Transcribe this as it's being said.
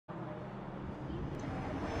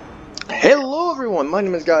Hello everyone, my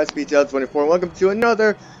name is GuySpeedTale24 and welcome to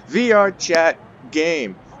another VR chat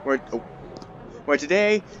game. Where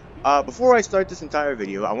today, before I start this entire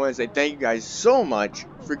video, I want to say thank you guys so much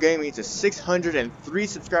for getting me to 603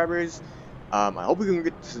 subscribers. I hope we can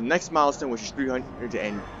get to the next milestone, which is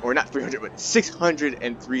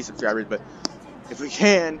 603 subscribers, but if we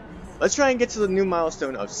can, let's try and get to the new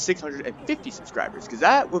milestone of 650 subscribers, because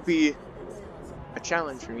that would be a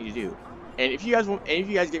challenge for me to do. And if you guys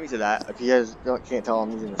get me to that, if you guys can't tell,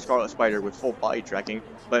 I'm using the Scarlet Spider with full body tracking.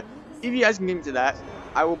 But if you guys can get me to that,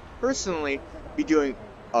 I will personally be doing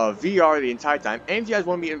VR the entire time. And if you guys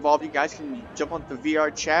want to be involved, you guys can jump on the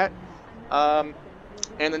VR chat. And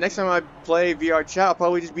the next time I play VR chat, I'll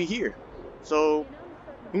probably just be here. So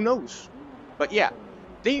who knows? But yeah,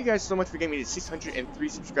 thank you guys so much for getting me to 603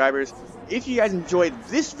 subscribers. If you guys enjoyed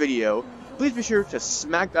this video, please be sure to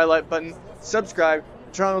smack that like button, subscribe,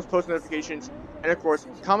 turn on those post notifications, and of course,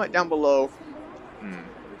 comment down below.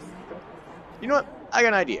 You know what? I got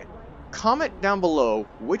an idea. Comment down below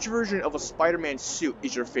which version of a Spider-Man suit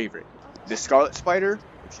is your favorite. The Scarlet Spider,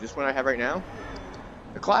 which is this one I have right now,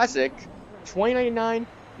 the classic, 2099,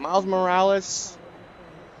 Miles Morales,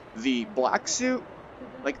 the black suit,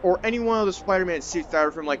 or any one of the Spider-Man suits that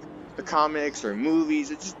are from the comics or movies.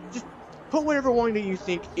 Just put whatever one that you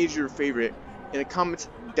think is your favorite in the comments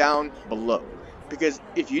down below. Because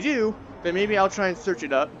if you do, then maybe I'll try and search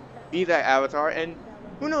it up, be that avatar, and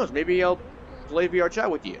who knows, maybe I'll play VR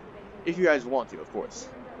chat with you. If you guys want to, of course.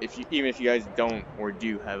 Even if you guys don't or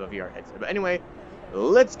do have a VR headset. But anyway,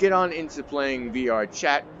 let's get on into playing VR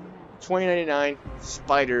chat 2099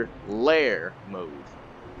 Spider Lair mode.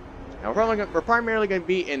 Now we're primarily going to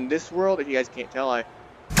be in this world. If you guys can't tell,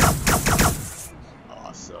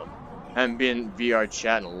 awesome. Haven't been VR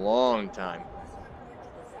chat in a long time.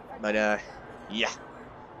 But yeah,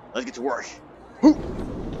 let's get to work. Woo!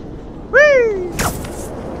 Whee!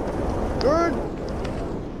 Good.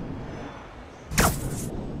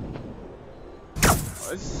 Oh,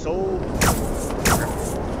 this is so.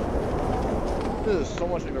 This is so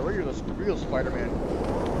much like a real Spider-Man.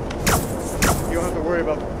 You don't have to worry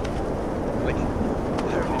about having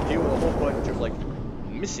to deal with a whole bunch of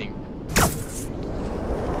missing.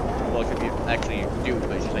 Well, it could be actually do, but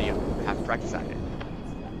it's just that you have to practice at it.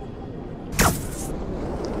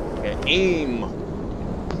 And aim.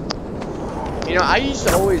 You know, I used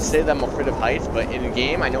to always say that I'm afraid of heights, but in the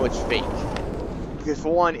game, I know it's fake. Because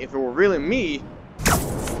for one, if it were really me,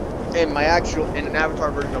 and an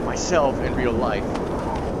avatar version of myself in real life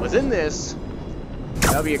was in this,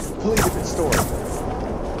 that would be a completely different story.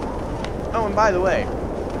 Oh, and by the way,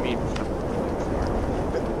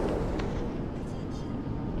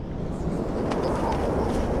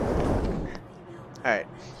 alright.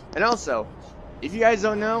 And also, if you guys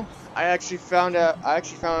don't know, I finally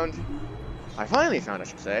found, I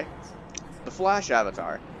should say, the Flash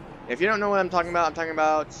avatar. If you don't know what I'm talking about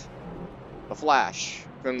the Flash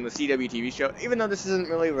from the CW TV show. Even though this isn't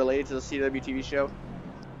really related to the CW TV show,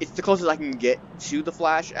 it's the closest I can get to the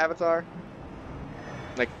Flash avatar.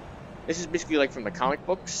 This is basically from the comic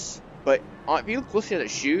books, but if you look closely at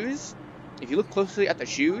the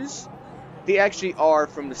shoes, they actually are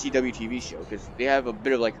from the CW TV show, because they have a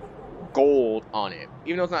bit of gold on it.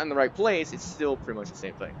 Even though it's not in the right place, it's still pretty much the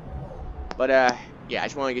same thing. But yeah, I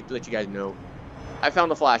just want to let you guys know I found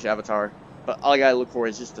the Flash avatar, but all I gotta look for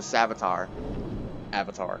is just the Savitar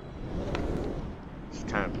avatar. It's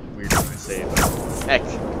kind of weird when I say it, but heck,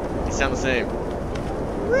 they sound the same.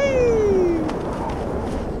 Whee!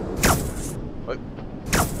 What?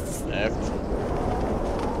 Left.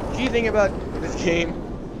 Key thing about this game,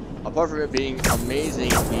 apart from it being amazing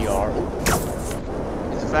in VR,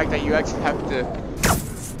 is the fact that you actually have to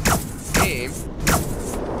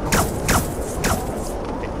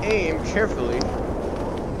aim carefully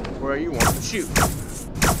where you want to shoot.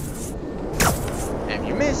 And if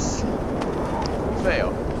you miss, you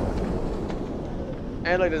fail.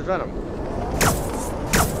 And there's Venom.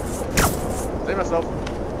 Save myself.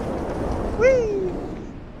 Whee!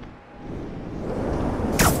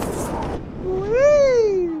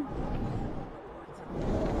 Whee!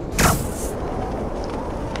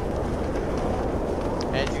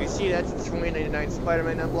 As you can see, that's the 2099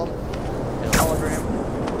 Spider-Man emblem and hologram.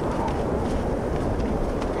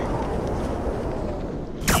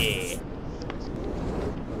 Yeah.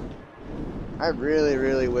 I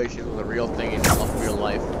really wish it was a real thing in real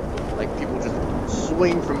life. People just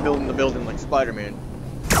swing from building to building like Spider-Man.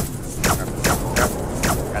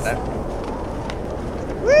 Got that?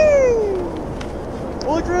 Whee!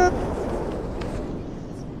 Holy crap!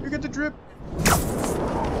 You get the drip!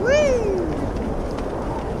 Whee!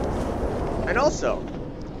 And also,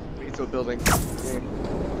 into a building.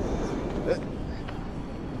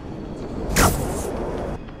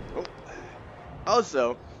 Oh.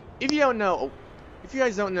 Also, if you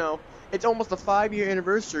guys don't know, it's almost a 5-year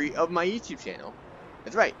anniversary of my YouTube channel.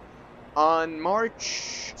 That's right. On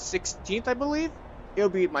March 16th, I believe, it'll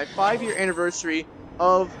be my 5-year anniversary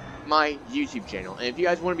of my YouTube channel. And if you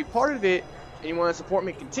guys want to be part of it, and you want to support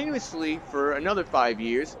me continuously for another 5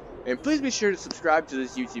 years, then please be sure to subscribe to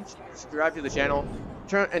the channel,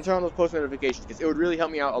 turn on those post notifications, because it would really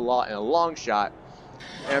help me out a lot in a long shot.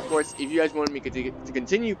 And of course, if you guys want me to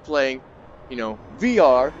continue playing, you know,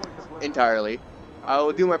 VR entirely, I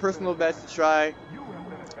will do my personal best to try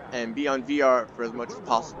and be on VR for as much as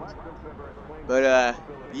possible. But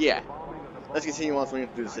yeah, let's continue on swinging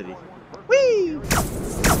through the city. Whee!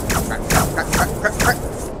 Crack, crack, crack, crack, crack.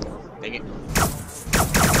 Dang it.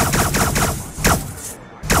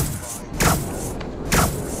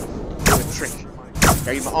 Do a trick.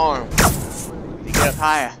 Gotta use my arm to get up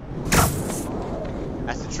higher.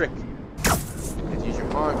 That's the trick. You have to use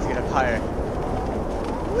your arm to get up higher.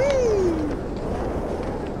 Whee!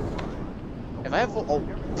 If I have full... Oh.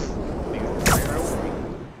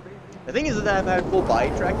 The thing is that if I had full body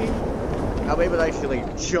tracking, I'll be able to actually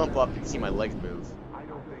like jump up and see my legs move.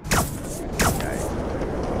 Okay.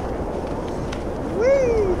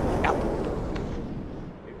 Whee! Ow.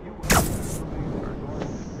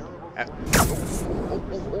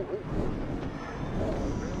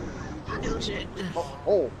 Oh shit.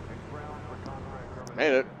 Oh.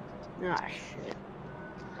 Made it. Ah shit.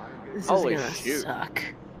 This Holy is gonna shoot. suck.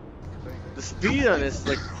 The speed on this is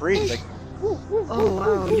like crazy. Like, Oh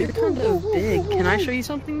wow, you're kind of big. Can I show you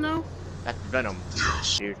something though? that's Venom,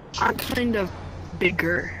 dude. I'm kind of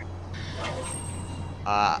bigger.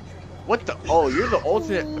 What the? Oh, you're the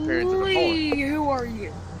alternate appearance of the Lee, who are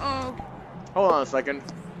you? Hold on a second.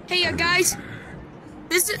 Hey, guys.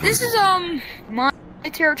 This is my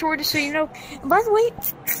territory, just so you know. And by the way,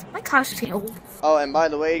 my costume's getting old. Oh, and by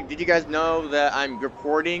the way, did you guys know that I'm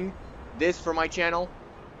recording this for my channel?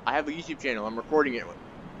 I have a YouTube channel. I'm recording it.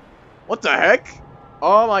 What the heck?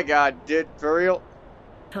 Oh my god, dude, for real?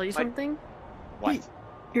 Tell you something? What?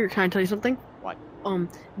 Here, can I tell you something? What?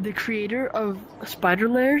 The creator of Spider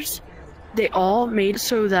Lairs, they all made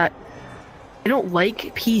so that they don't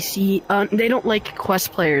like they don't like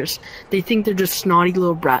Quest players. They think they're just snotty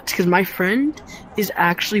little brats. Because my friend is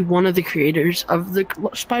actually one of the creators of the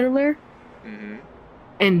Spider Lair. Mm-hmm.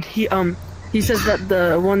 And he says that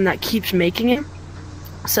the one that keeps making it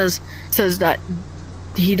says that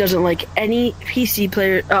he doesn't like any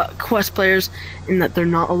Quest players, and that they're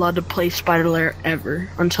not allowed to play Spider Lair ever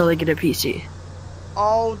until they get a PC.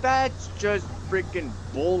 Oh, that's just freaking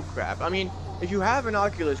bullcrap. I mean, if you have an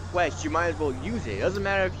Oculus Quest, you might as well use it. It doesn't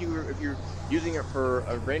matter if you're using it for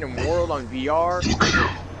a random world on VR.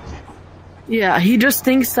 Yeah, he just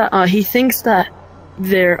thinks that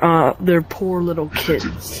they're poor little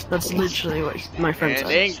kids. That's literally what my friend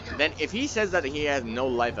says. Then if he says that, he has no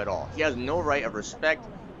life at all. He has no right of respect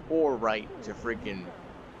or right to freaking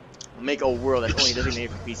make a world that's only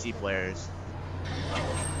designated for PC players.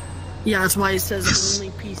 Yeah, that's why he says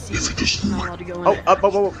only PC. Not allowed to go in it.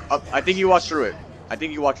 Up. I think you watched through it. I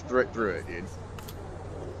think you watched through it, dude.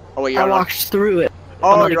 Oh wait, I watched through it.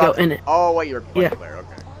 Oh, I'm gonna go in it. Oh wait, you're a Yeah. player.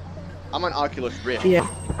 Okay. I'm on Oculus Rift. Yeah.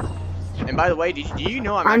 And by the way, do you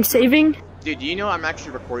know I'm saving? Dude, do you know I'm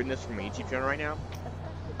actually recording this from my YouTube channel right now?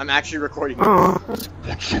 I'm actually recording this. Oh.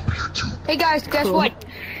 Hey, guys, guess Cool. what?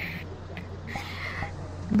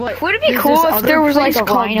 But Would it be there's cool this if other there was like place a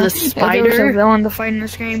called rhino? the If there was a Spider. villain to fight in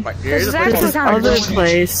this game? There's This is a actually This kind of other cool.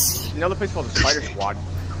 place. Another place called the Spider Squad.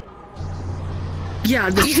 Yeah,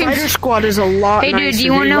 the You can Spider just- Squad is a lot Hey, nicer. dude, do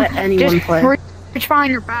you want They to know? let anyone Just play. reach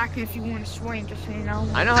behind your back if you want to swing, just so you know.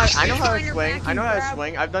 I know how to Behind your swing. back I know and how to grab-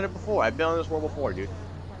 swing. I've done it before. I've been on this world before, dude.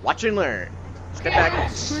 Watch and learn. Step back.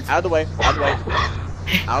 Out of the way. Out of the way.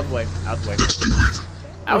 Out of the way. Out of the way.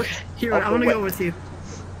 Out. Okay, here, Out I the want to way. go with you.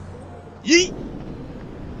 Yeet.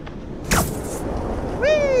 Whee!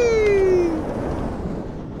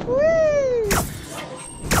 Whee!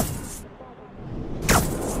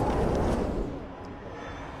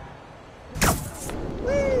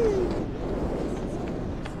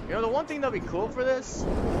 You know, the one thing that'd be cool for this,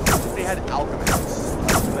 if they had Alchemist.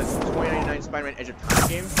 That's 2099 Spider-Man Edge of Time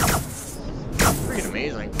game. Freaking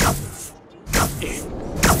amazing.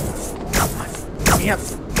 Yep.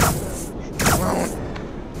 Come on.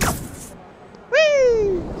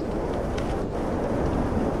 Whee!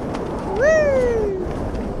 Whee!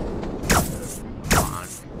 Come on.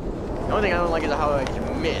 The only thing I don't like is how I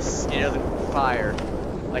can miss. It doesn't fire.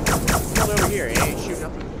 Like, it's over here. It ain't shooting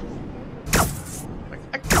up. Like,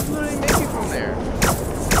 I can literally make it from there.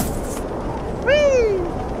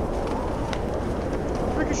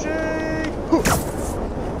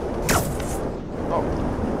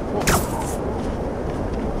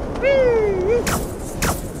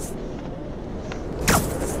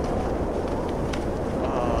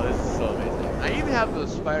 have the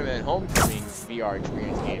Spider-Man Homecoming VR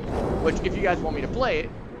experience game, which if you guys want me to play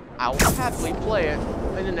it, I will happily play it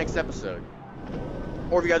in the next episode.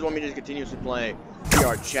 Or if you guys want me to just continuously play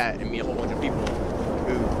VR chat and meet a whole bunch of people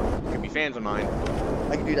who could be fans of mine,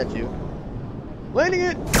 I can do that too. Landing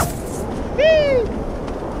it! Whee!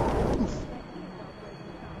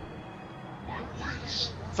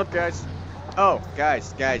 What's up, guys? Oh,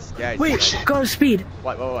 guys. Wait, guys. go speed.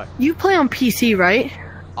 What? You play on PC, right?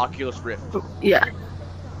 Oculus Rift. Yeah.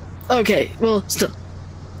 Okay, well, still.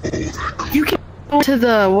 You can go to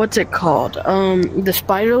the, what's it called? The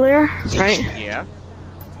spider lair, right? Yeah.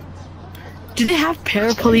 Do they have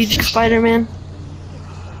paraplegic Spider-Man?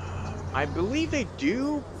 I believe they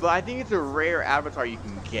do, but I think it's a rare avatar you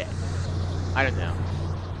can get. I don't know.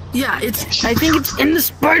 Yeah, I think it's in the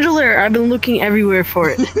spider lair. I've been looking everywhere for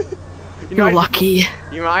it. You're lucky.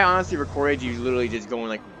 You know, I honestly recorded you literally just going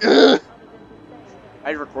like, ugh!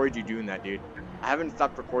 I recorded you doing that, dude. I haven't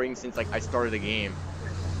stopped recording since like I started the game.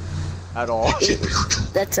 At all.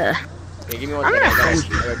 That's a... Hey, give me one second. I gotta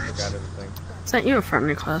check out everything. Sent you a friend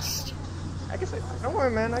request. I guess don't worry,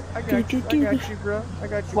 man. I got you, bro. I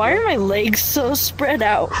got you. Why bro. are my legs so spread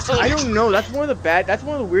out? I don't know. That's one of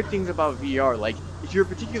the weird things about VR. Like, if you're a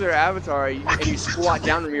particular avatar and you squat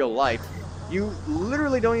down in real life, you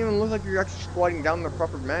literally don't even look like you're actually squatting down in the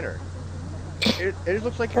proper manner. It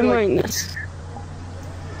looks like you're I'm like... wearing this.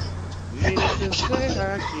 Keep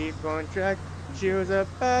on track. She was a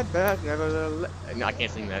bad, nevertheless. No, I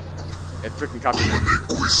can't sing that. It's freaking copywritten.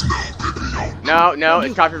 No,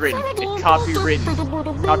 it's copywritten. It's copywritten.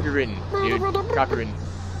 Copywritten, dude. Copywritten.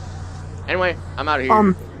 Anyway, I'm out of here.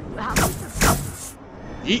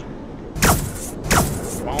 Yeet.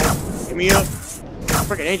 Come on, give me up.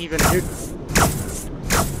 Freaking anti-venom, dude. I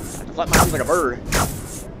can flap my arms like a bird.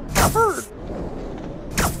 A bird.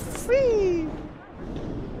 Whee!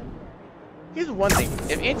 Here's one thing: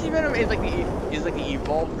 if anti-venom is like the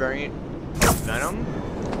evolved variant of Venom,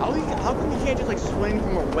 how come he can't just like swing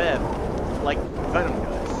from a web like Venom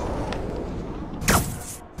does?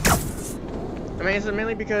 I mean, is it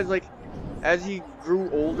mainly because like as he grew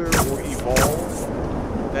older or evolved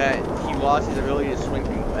that he lost his ability to swing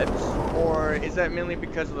from webs, or is that mainly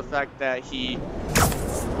because of the fact that he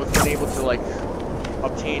was unable to like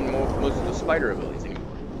obtain most of the spider abilities anymore?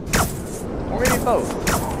 Or maybe both.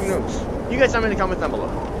 Who knows? You guys tell me in the comments down below.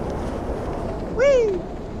 Whee!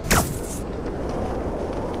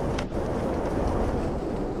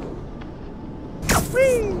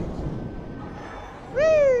 Whee!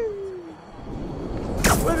 Whee!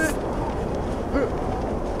 What is it? Whee!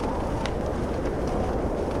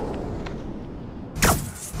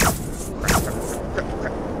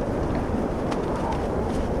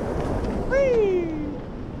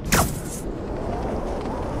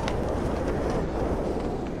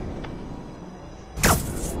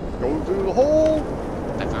 Go through the hole!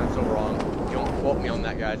 That sounds so wrong. You don't quote me on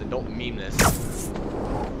that, guys, and don't meme this.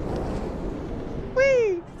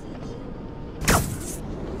 Whee!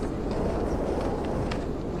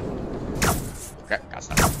 Okay, got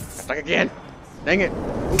stuck. Got stuck again! Dang it!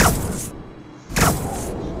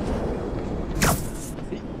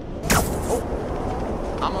 Oh!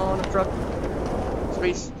 I'm on a truck.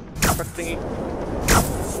 Space truck thingy.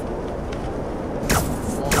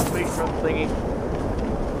 I'm on a space truck thingy.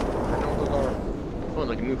 Oh,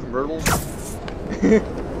 like new convertibles.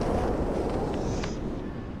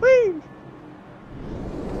 Whee!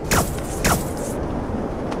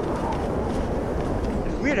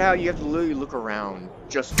 It's weird how you have to literally look around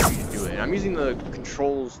just for you to do it. And I'm using the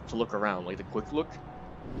controls to look around, like the quick look.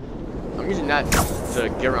 I'm using that to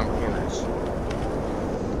get around corners.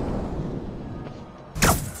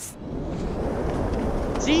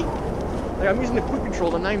 See? Like I'm using the quick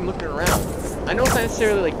controls, I'm not even looking around. I know it's not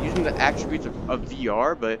necessarily like using the attributes of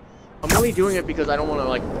VR, but I'm only doing it because I don't want to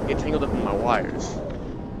like get tangled up in my wires.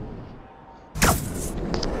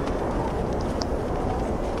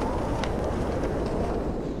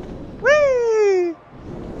 Whee!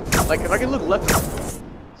 Like if I can look left.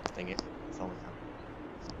 Dang it!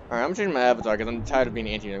 Alright, I'm changing my avatar because I'm tired of being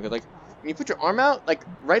anti-venom. Because like when you put your arm out, like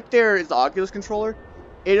right there is the Oculus controller.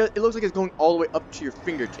 It looks like it's going all the way up to your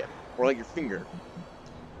fingertip or like your finger.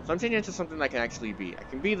 So I'm changing it to something that I can actually be. I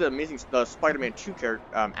can be the Spider-Man 2 character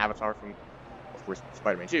avatar from, of course,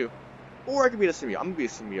 Spider-Man 2, or I could be the symbiote. I'm gonna be a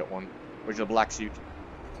symbiote one, which is a black suit.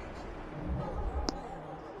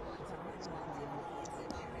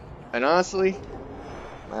 And honestly,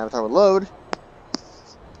 my avatar would load.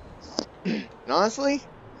 And honestly,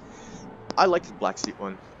 I like this black suit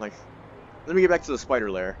one. Like, let me get back to the spider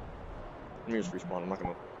lair. Let me just respawn. I'm not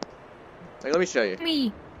gonna. Like, let me show you.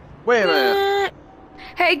 Me. Wait a minute.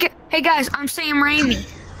 Hey guys, I'm Sam Raimi.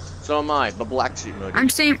 So am I, the black suit mode. I'm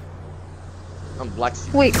black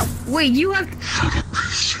suit. Wait, you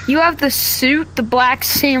have the suit, the black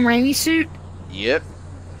Sam Raimi suit? Yep.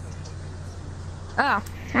 Oh,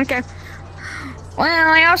 okay.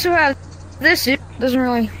 Well, I also have this suit. Doesn't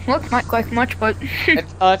really look like much, but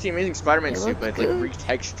It's the Amazing Spider-Man suit, but it's like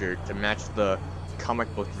retextured to match the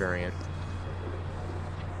comic book variant.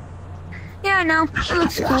 yeah, I know. It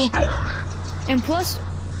looks cool. And plus,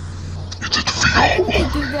 you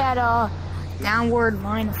can do that downward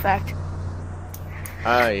line effect.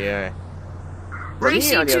 Oh yeah.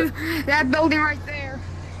 Race you to that building right there.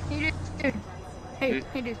 Hey, dude.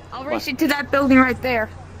 Hey, dude. I'll race you to that building right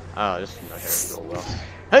there. Oh, this is not gonna go well.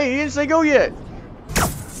 Hey, you didn't say go yet!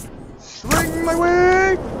 Swing my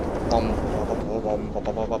way!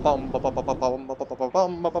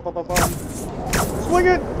 Swing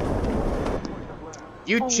it!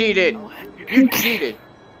 You cheated! You cheated!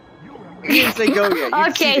 You didn't say go yet. You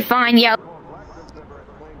Okay, cheated. fine, yo.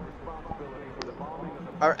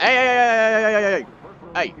 Alright, hey!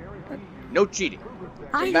 Hey! No cheating.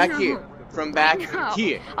 From back here. From back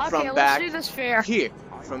here. Okay, From let's back do this fair. here.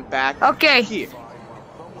 From back Okay. here.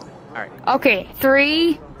 Alright. Okay,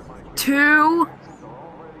 3, 2,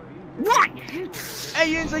 1. Hey,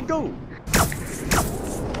 you didn't say go!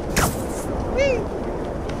 Whee!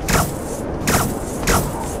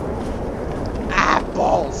 Ah,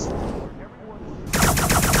 balls!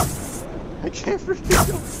 I can't freaking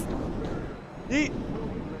go. Yeet!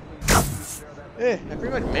 I pretty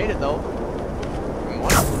much made it though.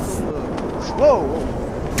 Whoa!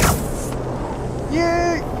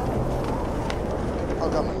 Yay! I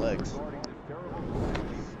got my legs.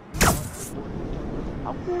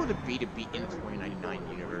 How cool would it be to be in the 2099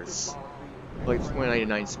 universe? Like the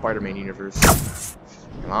 2099 Spider-Man universe.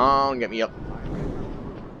 Come on, get me up.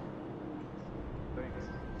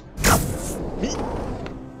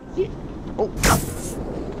 Oh.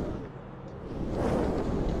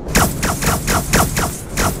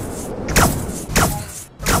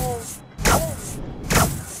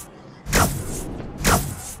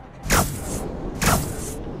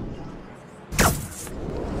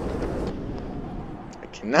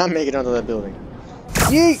 Cannot make it onto that building.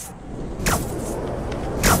 Yeet!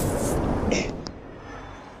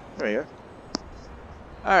 There we go.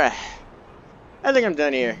 Alright. I think I'm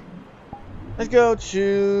done here. Let's go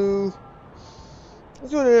to a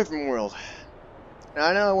different world. Now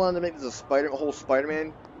I know I wanted to make this a whole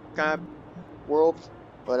Spider-Man kind of world,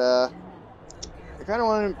 but I kind of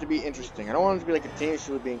wanted it to be interesting. I don't want it to be like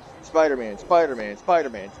continuously being Spider-Man, Spider-Man,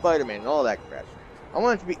 Spider-Man, Spider-Man, and all that crap. I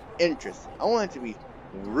want it to be interesting. I want it to be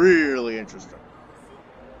really interesting.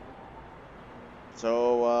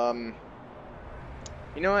 So,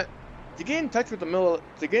 you know what? To get in touch with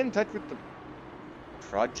the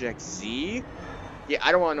Project Z? Yeah,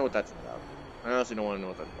 I don't want to know what that's about. I honestly don't want to know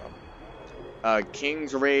what that's about.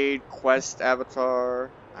 King's Raid, Quest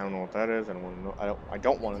Avatar. I don't know what that is. I don't want to know. I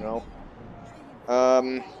don't want to know.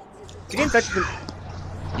 To get in touch with them.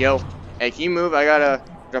 Yo, hey, can you move? I gotta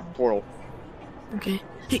drop a portal. Okay.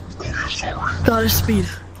 Hey, got a speed.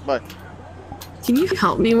 But Can you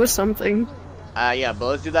help me with something? yeah, but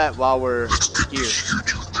let's do that while we're here.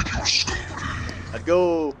 Let's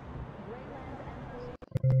go.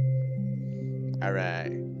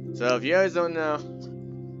 Alright. So if you guys don't know,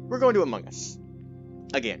 we're going to Among Us.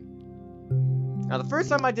 Again. Now the first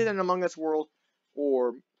time I did an Among Us world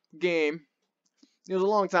or game, it was a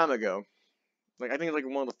long time ago. Like I think it's like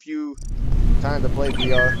one of the few times I played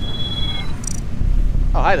VR.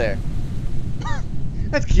 Oh, hi there.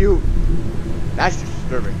 That's cute. That's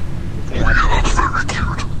disturbing.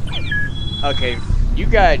 Okay, you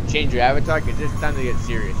gotta change your avatar because it's time to get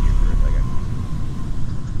serious here for a second.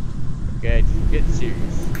 Okay, just get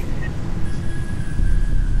serious.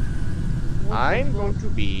 I'm going to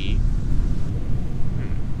be...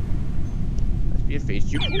 Let's be a face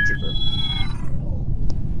trooper.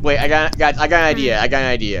 Wait, I got an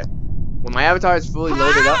idea. When my avatar is fully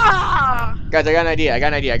loaded up... Guys, I got an idea.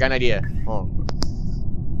 Hold on.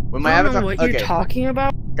 When my I don't avatar... know what you're talking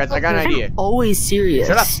about. Guys, I got an idea. I'm always serious.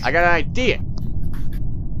 Shut up! I got an idea.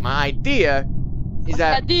 My idea is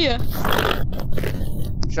that.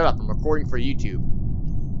 Shut up! I'm recording for YouTube.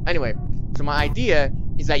 Anyway, so my idea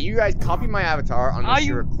is that you guys copy my avatar unless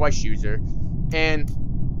you're a Quest user, and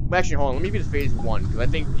well, actually, hold on. Let me be the phase 1 because I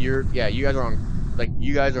think you guys are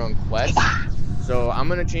on Quest. So I'm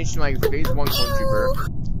gonna change to my phase 1 clone trooper.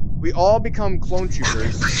 We all become clone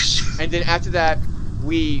troopers, and then after that,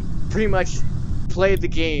 we pretty much play the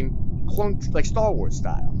game like Star Wars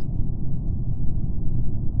style.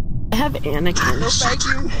 I have Anakin. No, thank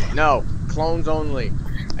you. No, clones only.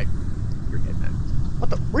 You're dead, man. What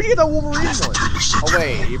the? Where'd you get that Wolverine one? Oh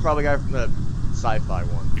wait, you probably got it from the sci-fi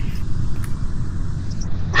one.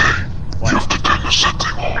 What?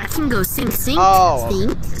 I can go sing. Oh.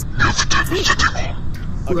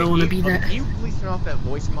 Do I want to be that? Can you please turn off that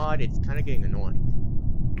voice mod? It's kind of getting annoying.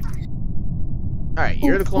 Alright,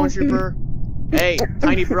 you're the clone trooper. Hey,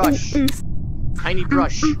 Tiny Brush. Tiny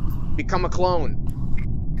Brush. Become a clone.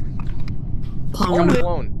 Become a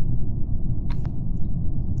clone.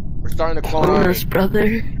 We're starting the clone army. Yes,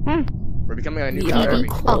 brother. We're becoming a new We are army.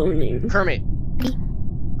 cloning.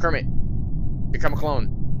 Kermit. Become a clone.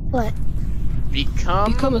 What?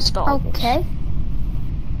 Become a star. Okay.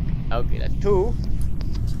 Okay, that's 2.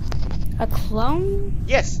 A clone?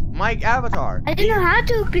 Yes, my avatar. I didn't know how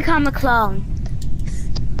to become a clone.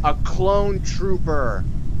 A clone trooper.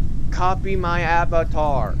 Copy my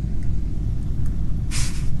avatar.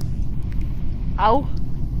 Ow.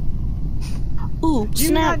 Ooh, Do you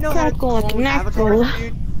snap, not know how to crackle, clone knackle. avatars,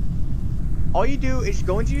 dude? All you do is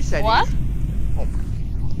go into your settings. What? Oh.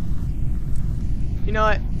 You know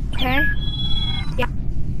what? Okay.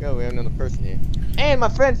 Oh, we have another person here. And my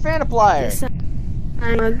friend Fanaplier. Yes,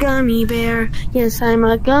 I'm a gummy bear. Yes, I'm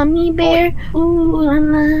a gummy bear. Ooh la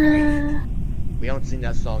la. We don't sing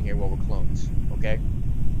that song here while we're clones, okay?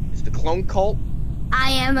 It's the clone cult. I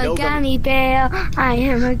am a No gummy bear. I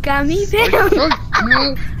am a gummy bear.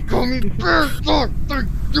 Gummy bear.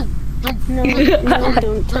 No,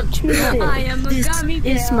 don't touch me there. I am a This gummy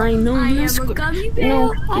bear. is my no I am no a square. gummy bear.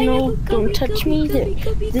 No, I am no, a don't gummy, touch gummy, me there. gummy,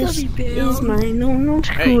 gummy, This gummy bear. is my no no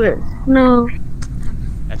Hey. square. No.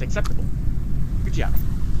 That's acceptable. Good job.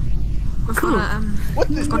 We've got a, What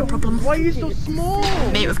the? we've got a problem. Why are you so small?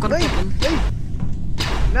 Mate, we've got a problem.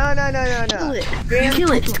 No. Kill it. Fan,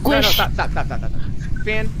 Kill it. No, Squish. stop.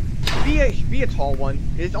 Fan, be a tall one.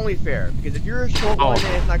 It's only fair because if you're a short one,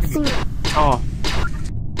 then it's not gonna be fair. Oh.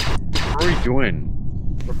 What are we doing?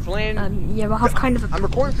 We're playing. Yeah, we'll have kind of a. I'm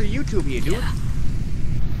recording for YouTube here, dude.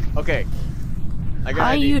 Okay. I got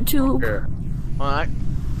Hi, an idea. YouTube. Here. Alright.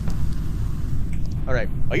 Alright.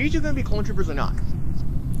 Are you two gonna be clone troopers or not?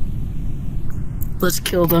 Let's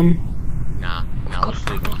kill them. Nah. Let's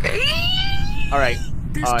sleep. Alright.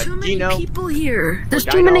 There's too many Dino. people here. There's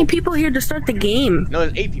Dino. too many people here to start the game. No,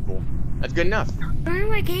 there's 8 people. That's good enough. There are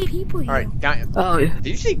like 8 people here. Alright, Oh, did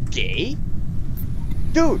you say gay?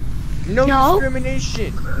 Dude, no No.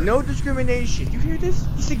 discrimination. No discrimination. You hear this?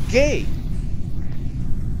 You said gay.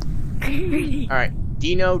 Alright,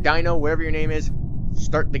 Dino, whatever your name is,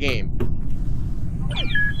 start the game.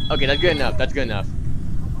 Okay, that's good enough. That's good enough.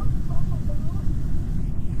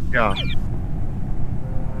 Yeah.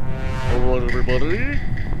 Alright, everybody.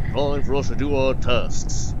 Time for us to do our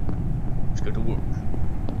tasks. Let's get to work.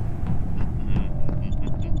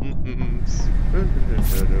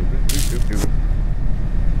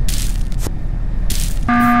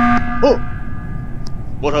 Oh!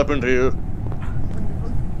 What happened here?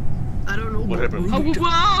 I don't know. What happened?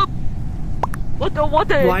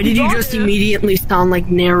 Why did you just immediately sound like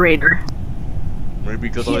narrator? Maybe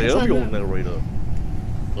because I am your narrator.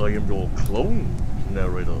 I am your clone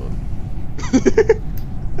narrator.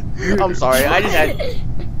 I'm sorry, I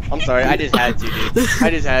just had to, dude. I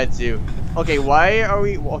just had to. Okay, why are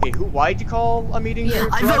we? Okay, why'd you call a meeting? Yeah, here,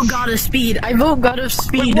 I Rush? vote God of Speed. I vote God of Wait,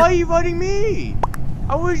 Speed. why are you voting me?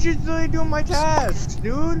 I was just doing my tasks,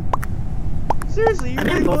 dude. Seriously, you I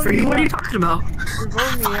really didn't vote for you. What are you voting talking about? You're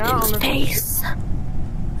voting me out on the... Face.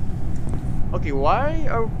 Okay, why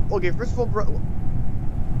are... Okay, first of all,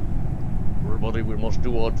 everybody, we must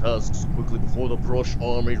do our tasks quickly before the Prush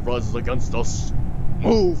army rises against us.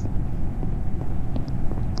 Move!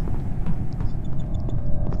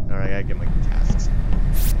 Alright, I gotta get my tasks.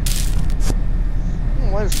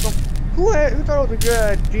 Why is some... Who thought it was a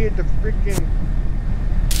good idea to freaking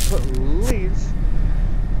put leaves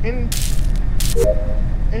in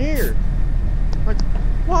here? Like,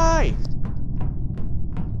 why?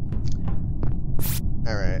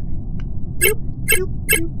 Alright.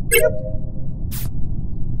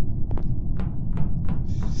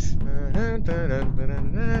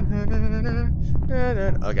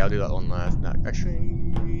 Okay, I'll do that one last. No,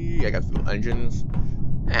 actually, I got fuel engines.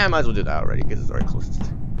 I might as well do that already, because it's already closest.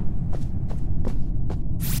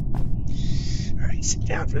 Alright, sit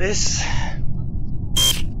down for this.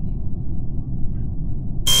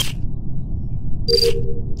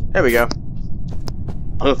 There we go.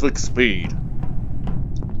 Perfect speed.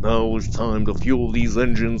 Now it's time to fuel these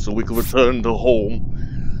engines so we can return to home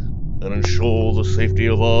and ensure the safety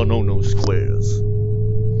of our no-no squares.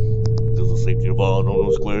 Because the safety of our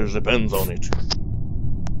no-no squares depends on it.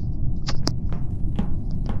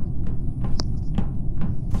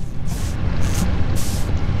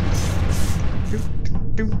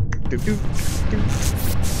 do, do.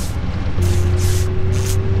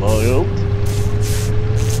 Loyal.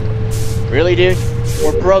 Really, dude?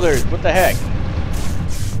 We're brothers. What the heck?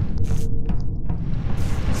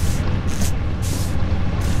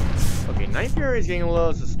 Okay, Night Fury is getting a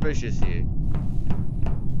little suspicious here.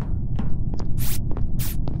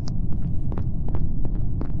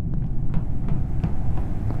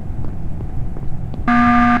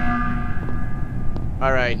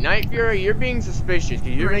 Alright, Night Fury, you're being suspicious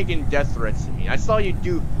because you're making death threats to me. I saw you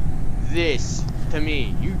do this to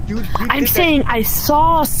me. I'm saying I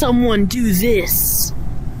saw someone do this.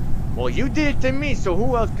 Well, you did it to me, so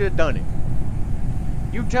who else could have done it?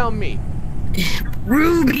 You tell me.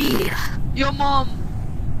 Ruby! Your mom.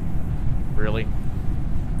 Really?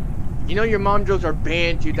 You know your mom jokes are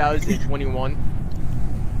banned 2021?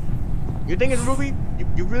 You think it's Ruby?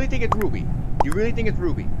 You really think it's Ruby? You really think it's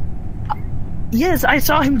Ruby? Yes, I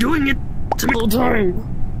saw him doing it the whole time.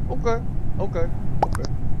 Okay.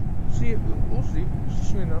 See it. We'll see.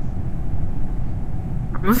 Soon enough.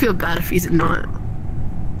 I'm gonna feel bad if he's not.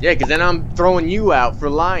 Yeah, because then I'm throwing you out for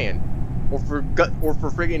lying, or for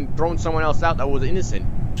friggin' throwing someone else out that was innocent.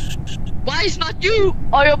 Why is not you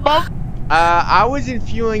or your mom? I was in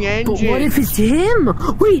fueling engine. But what if it's him?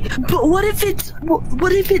 Wait, but what if it's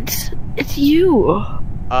it's you?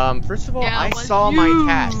 First of all, Yeah, I it was saw you. my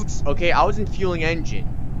tasks. Okay, I was in fueling engine,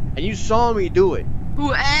 and you saw me do it.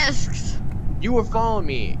 Who asks? You were following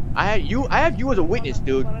me. I had you as a witness,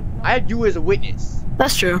 dude. I had you as a witness.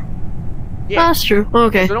 That's true. Yeah. That's true.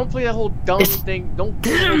 Okay. So don't play that whole dumb It's thing. Don't.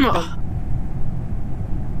 him.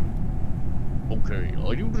 Okay,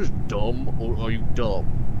 are you just dumb or are you dumb?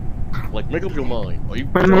 Like, make up your mind. Are you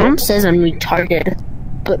My dumb? mom says I'm retarded,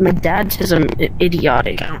 but my dad says I'm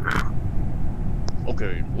idiotic. I don't know.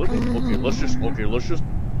 Okay, let's just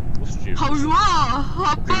hear. How you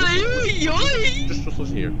are? Just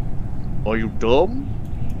listen here. Are you dumb?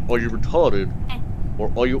 Are you retarded?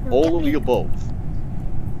 Or are you all of the above?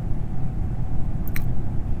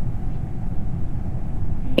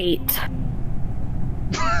 Eight.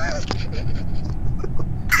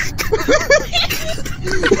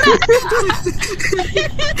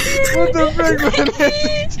 What the frick, man?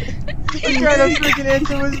 What kind of freaking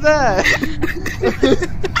answer was that?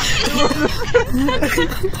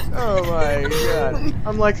 Oh my god.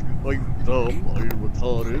 I'm like, are you dumb? Are you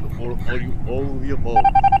retarded? Or are you all of the above?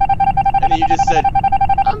 And then you just said,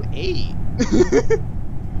 I'm 8.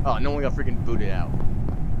 Oh, no one got freaking booted out.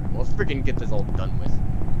 Well, let's freaking get this all done with.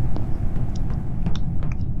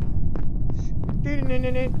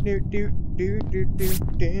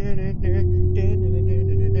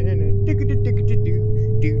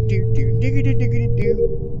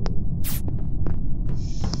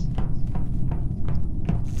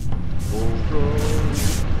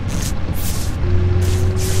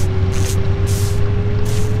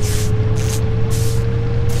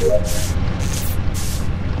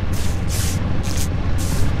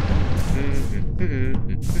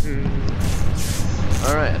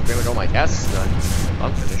 Alright, that's pretty much all my tasks done.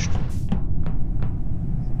 I'm finished.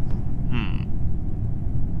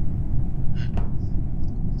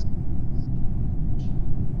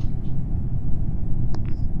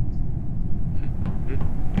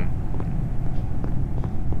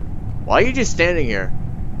 Why are you just standing here?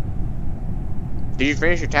 Did you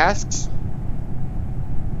finish your tasks?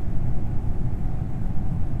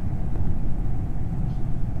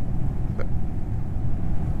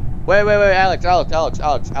 Wait, Alex.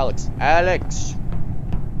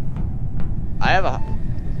 I have a.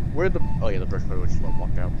 Where the? Oh yeah, the brush photo just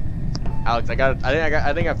walked out. Alex,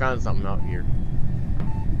 I think I found something out here.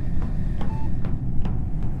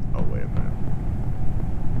 Oh wait a minute.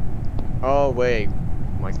 Oh wait,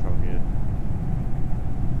 Mike's probably muted.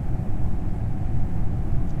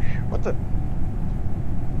 What the?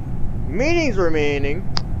 Meetings remaining?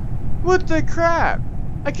 What the crap?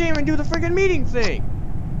 I can't even do the freaking meeting thing.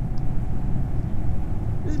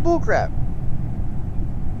 This is bullcrap.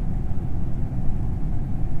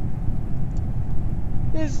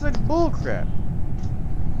 This is like bullcrap.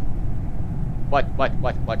 What?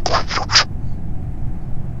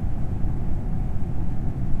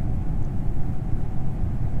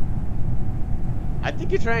 I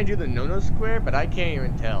think you're trying to do the no-no square, but I can't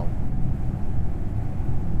even tell.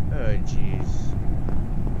 Oh, jeez.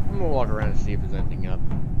 I'm gonna walk around and see if there's anything up.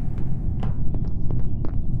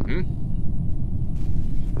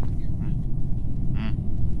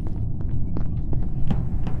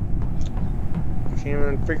 Can't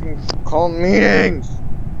even freaking call meetings!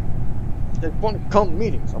 I want to call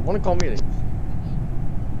meetings.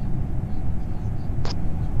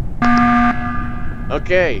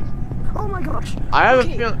 Okay. Oh my gosh. I have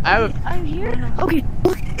Okay, a feeling. I have a. I'm here. Okay,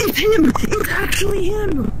 look, it's him. It's actually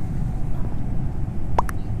him.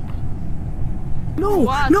 No,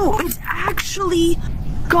 no, it's actually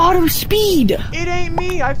God of Speed. It ain't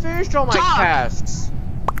me. I finished all my tasks.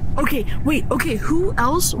 Okay, wait. Okay, who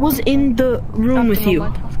else was in the room with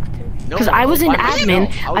you? Because I was in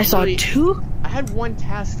admin. I saw literally- 2. I had one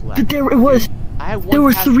task left. But there was. I had one There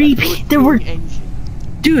were task 3. left. There were. Engine.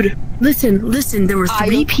 Dude, listen. There were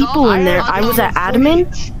 3 people in there. I was at admin.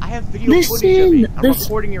 I have video footage of it. I'm Listen.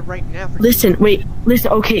 recording it right now. Listen.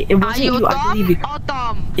 Okay, it wasn't you. I believe you.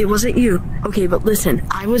 It wasn't you. Okay, but listen.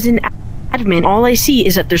 I was in admin. All I see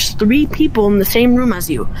is that there's 3 people in the same room as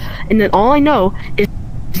you, and then all I know is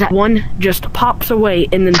that one just pops away,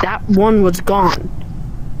 and then that one was gone,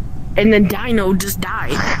 and then Dino just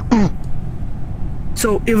died.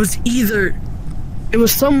 So it was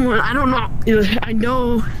someone, I don't know. I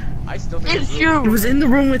know I still think it's it Ruby. was in the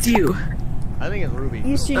room with you. I think it's Ruby.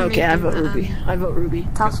 You see Okay, I vote Ruby. I vote Ruby.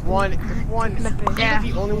 This one, Yeah.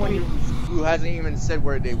 he's the only one who hasn't even said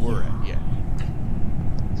where they were at yet.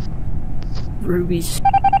 Ruby's.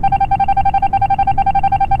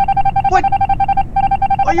 What?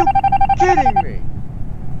 Are you kidding me?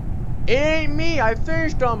 It ain't me. I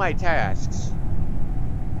finished all my tasks.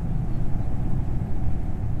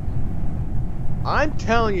 I'm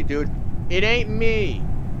telling you, dude, it ain't me.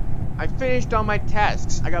 I finished all my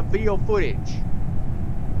tasks. I got video footage.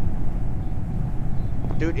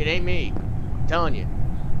 Dude, it ain't me. I'm telling you.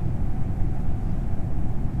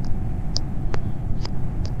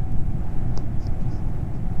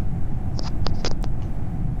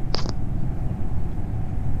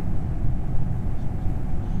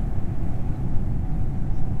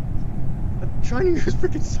 I'm trying to use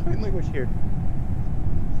freaking sign language here.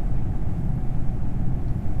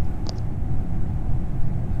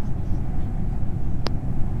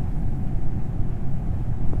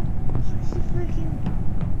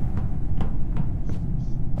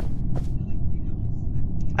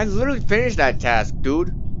 I literally finished that task, dude.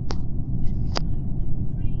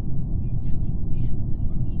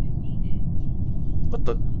 What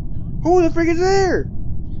the? Who the freak is there?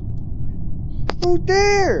 Who's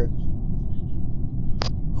there?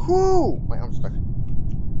 Who? Wait, I'm stuck.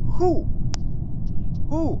 Who?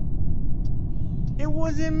 It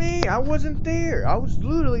wasn't me. I wasn't there. I was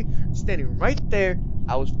literally standing right there.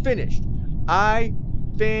 I was finished. I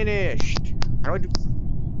finished. How do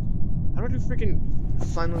I do freaking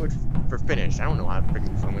sign language for finish? I don't know how to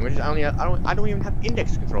freaking sign language. I don't even have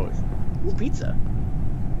index controllers. Ooh, pizza.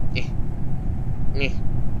 Can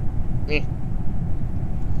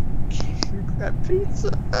you grab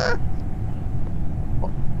pizza? Oh.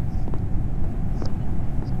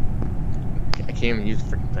 I can't even use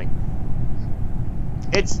the freaking thing.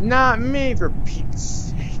 It's not me, for Pete's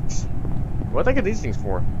sakes. What the heck are these things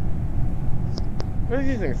for? What are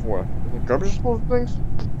these things for? Is it garbage disposal things?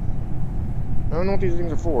 I don't know what these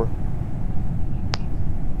things are for.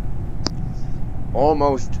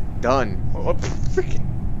 Almost done. Oh, freaking.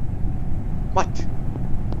 What?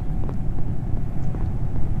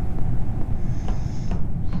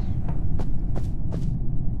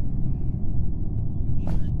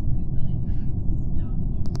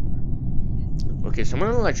 Okay, someone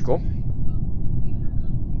in electrical.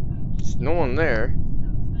 There's no one there.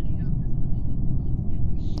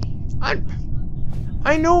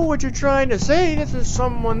 I know what you're trying to say. There's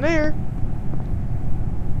someone there.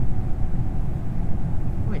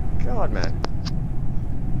 Oh my god, man.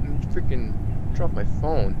 I'm freaking dropped my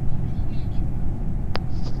phone.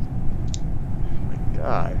 Oh my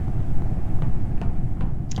god.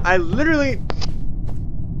 I literally.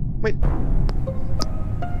 Wait.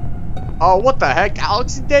 Oh, what the heck?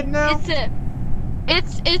 Alex is dead now?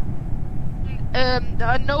 It's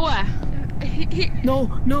Noah.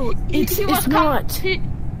 No, it's not. He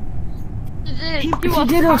was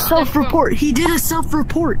did a part self-report. He did a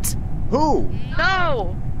self-report. Who?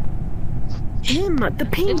 No. Him, the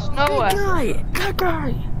pink It's Noah. guy. That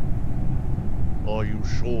guy. Are you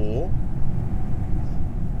sure?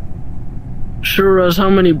 Sure as how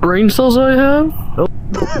many brain cells I have?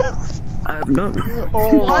 I have none.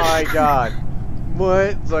 Oh my god.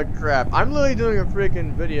 What the crap? I'm literally doing a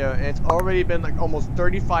freaking video and it's already been like almost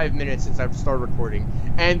 35 minutes since I've started recording.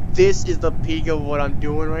 And this is the peak of what I'm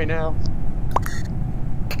doing right now.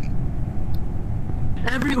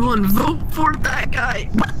 Everyone vote for that guy.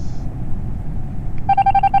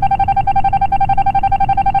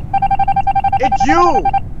 It's you!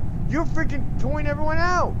 You're freaking pointing everyone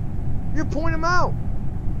out! You're pointing them out!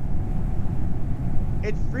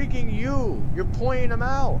 It's freaking you! You're pointing them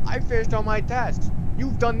out! I finished all my tasks.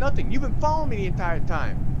 You've done nothing. You've been following me the entire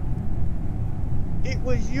time. It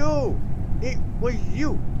was you. It was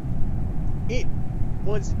you. It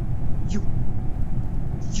was you.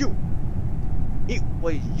 You. It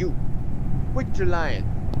was you. Quit your lying.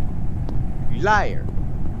 You liar.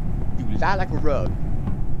 You lie like a rug.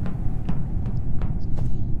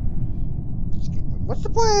 What's the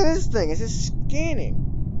point of this thing? It's just scanning.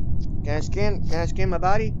 Can I scan my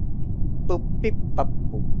body? Boop, beep, bop,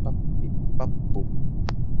 boop, bop, beep, bop, boop.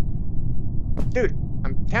 Dude,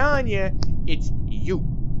 I'm telling you, it's you.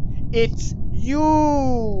 It's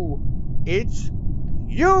you. It's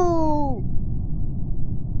you.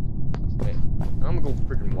 Wait, I'm gonna go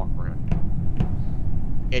freaking walk around.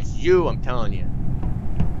 It's you, I'm telling you.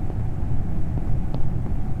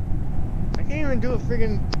 I can't even do a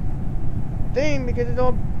freaking thing because it's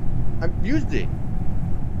all. I've used it.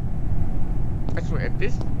 I swear, if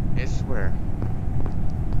this. I swear.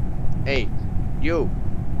 Hey, you.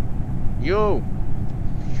 You.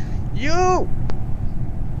 You.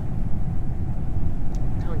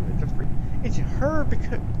 I'm telling you, it's a freak. It's her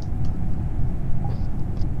because.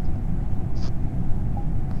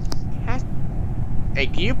 Hey,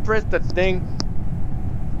 can you press the thing?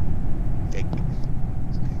 Hey,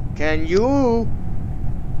 can you?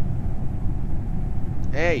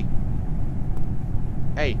 Hey.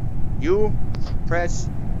 Hey, you press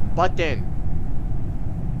button.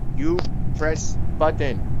 You press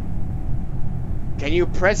button. Can you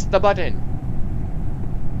press the button?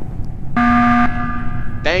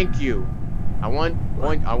 Thank you. I want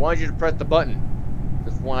you to press the button.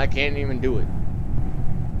 This one I can't even do it.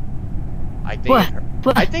 I think it's her.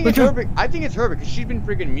 I think it's her. I think it's her because she's been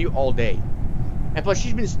freaking mute all day, and plus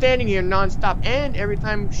she's been standing here non-stop. And every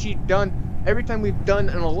time we've done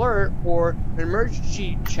an alert or an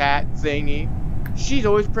emergency chat thingy, she's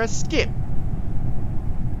always pressed skip.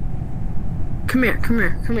 Come here.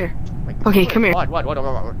 Like, Okay, come here. What do you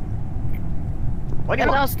And I'll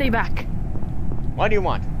want? stay back. What do you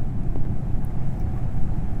want?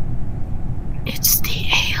 It's the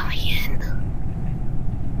alien.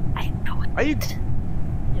 I know it. Are you...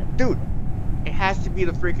 Dude, it has to be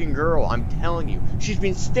the freaking girl, I'm telling you. She's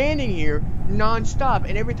been standing here non-stop,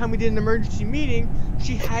 and every time we did an emergency meeting,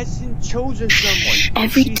 she hasn't chosen someone.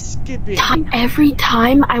 She's skipping. Every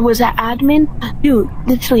time I was at admin, dude,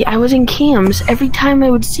 literally, I was in cams. Every time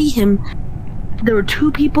I would see him, there were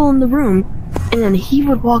 2 people in the room, and then he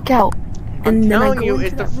would walk out. And then I go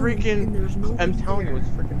it's the freaking... I'm telling you, it's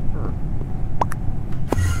freaking her.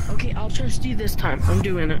 Okay, I'll trust you this time. I'm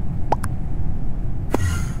doing it.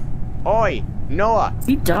 Oi, Noah.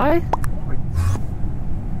 He died?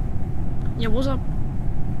 Yeah, what's up?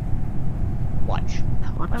 Watch.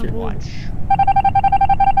 Watch it. Watch.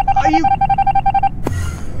 Are you...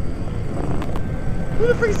 Who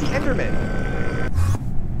the frick's the Enderman?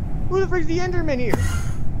 Who the frick's the Enderman here?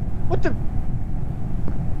 What the...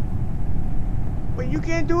 Wait, you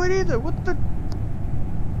can't do it either. What the...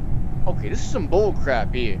 Okay, this is some bull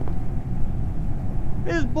crap here.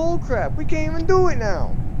 This is bull crap. We can't even do it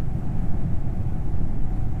now.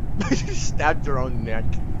 I just stabbed her own neck.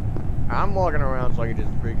 I'm walking around so I can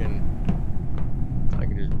just freaking... I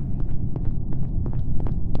can just...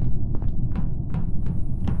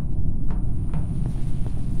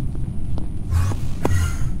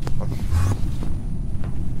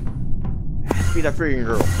 It has to be that freaking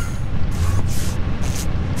girl.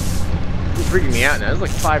 It's freaking me out now. It's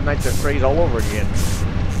like 5 Nights at Freddy's all over again.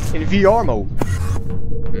 In VR mode.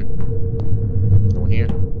 No one here.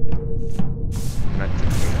 I'm not doing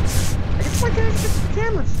it. I guess why can't I get the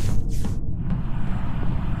cameras?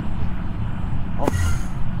 Oh.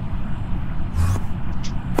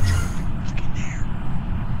 Look in there.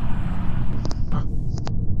 Huh.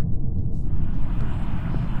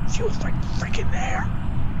 She was like freaking there.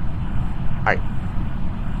 Alright.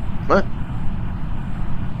 What?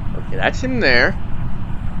 Okay, that's him there.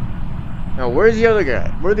 Now, where's the other guy?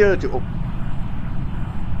 Where are the other 2? Oh.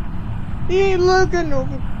 He ain't looking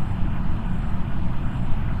over.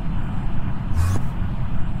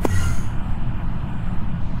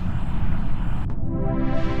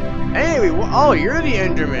 Anyway, well, oh, you're the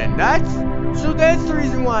Enderman. That's the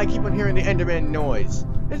reason why I keep on hearing the Enderman noise.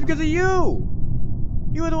 It's because of you.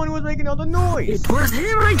 You were the one who was making all the noise. It was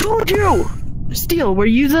him, I told you! Steel, were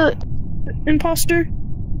you the imposter?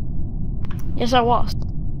 Yes, I was.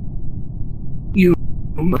 You.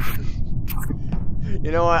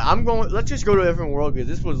 You know what? Let's just go to a different world because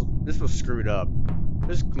this was screwed up.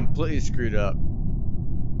 This is completely screwed up.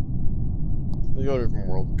 Let's go to a different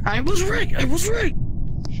world. I was right!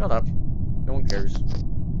 Shut up. No one cares.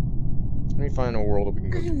 Let me find a world that we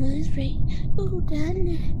can go to.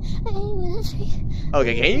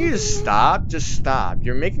 Okay, can you just stop? Just stop.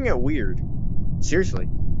 You're making it weird. Seriously.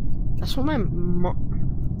 That's what my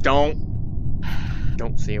mom.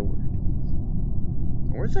 Don't say a word.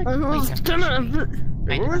 Where's that?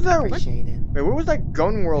 Wait, where was that? Appreciate it. Wait, where was that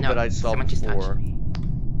gun world that I saw someone just touched before? me.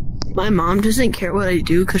 My mom doesn't care what I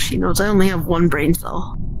do because she knows I only have one brain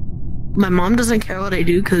cell. My mom doesn't care what I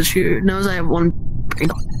do because she knows I have one brain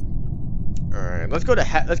cell. Alright, let's go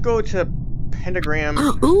to Pentagram.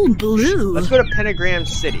 Ooh, blue. Let's go to Pentagram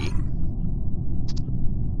City.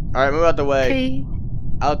 Alright, move out the way. Okay.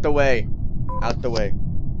 Out the way. Out the way.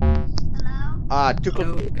 Ah, too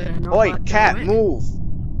close. Oi, cat, move!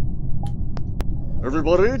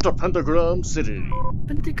 Everybody to Pentagram City.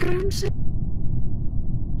 Pentagram City.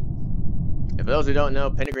 And for those who don't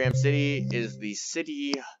know, Pentagram City is the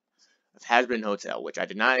city of Hasbin Hotel, which I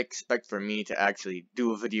did not expect for me to actually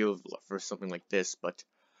do a video for something like this, but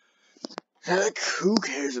heck, who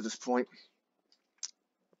cares at this point?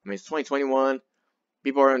 I mean, it's 2021.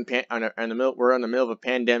 People are we're in the middle of a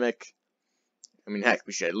pandemic. I mean, heck,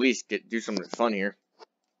 we should at least do something fun here.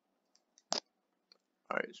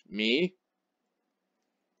 Alright, it's me.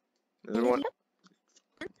 There's one.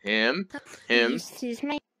 Him. This is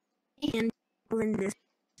my hand in this.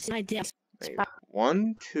 My desk. Wait,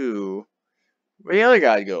 1, 2. Where'd the other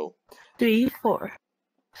guy go? 3, 4.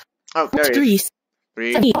 Oh, there he is.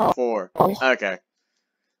 3. 3, 4. Okay.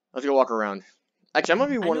 Let's go walk around. Actually, I'm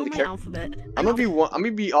gonna be one of the characters. Alphabet. I'm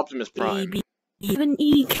gonna be Optimus Prime. Baby. Even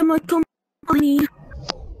E. Chemical Company.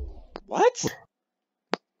 What?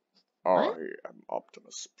 I am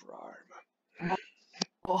Optimus Prime.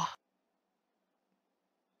 Oh.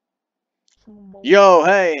 Yo,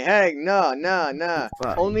 hey, nah.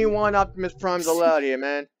 Only one Optimus Prime's allowed here,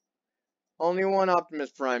 man. Only one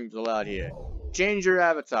Optimus Prime's allowed here. Change your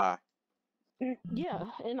avatar. Yeah,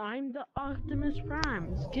 and I'm the Optimus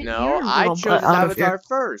Prime. Get No, your I little chose butt his out of here. avatar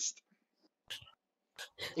first.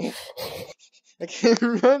 I can't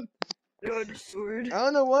run. Good sword. I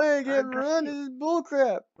don't know why I can't run. This is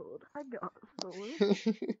bullcrap. I got sword.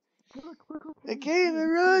 I can't even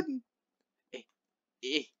run. I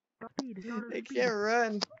can't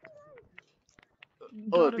run.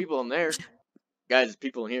 Oh, there's people in there. Guys, there's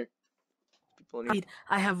people in here. People in here.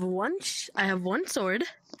 I have one sword,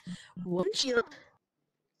 one shield.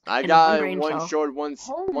 I and got one brain one cell. sword, one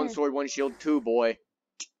sword, one shield, 2, boy.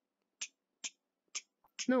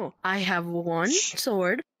 No, I have one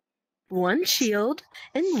sword, one shield,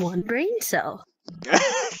 and one brain cell.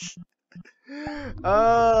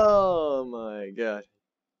 Oh my god.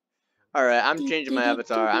 Alright, I'm changing my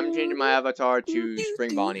avatar. I'm changing my avatar to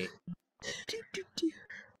Spring Bonnie.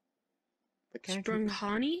 Spring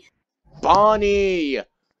Honey? Bonnie!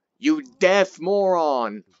 You deaf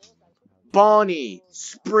moron! Bonnie!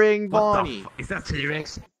 Spring Bonnie! Is that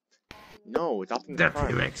T-Rex? No, it's Optimus That Prime.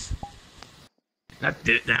 T-Rex. Not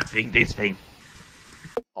that thing, this thing.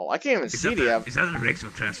 Oh, I can't even Is see that the is that a Rex or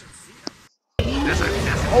Trans?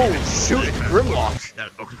 Oh, shoot, it's Grimlock! That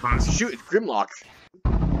Octopus. Shoot, it's Grimlock!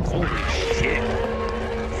 Holy shit.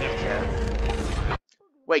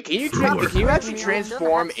 Wait, can you actually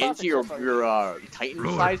transform into your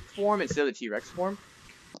Titan-sized form instead of the T-Rex form?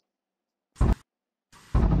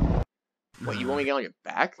 What, you want me to get on your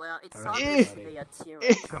back? Well, it's Eh. obviously a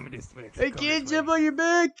T-Rex. Come this way. I can't jump on your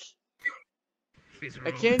back!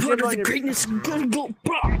 I can't Part jump of on the your greatness is gonna go.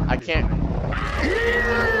 I can't.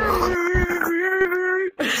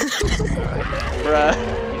 Bruh.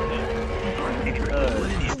 What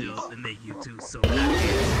did you do to make you two so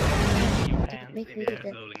happy? You pants Make in me there get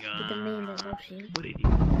the holding main on. emotion. What did you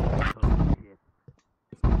do?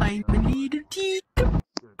 I'm a little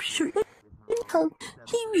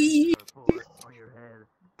teacup.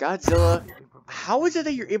 Godzilla, how is it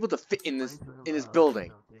that you're able to fit in this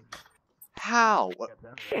building? How?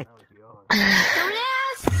 Don't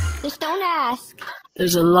ask! Just don't ask!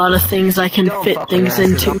 There's a lot of things I can fit things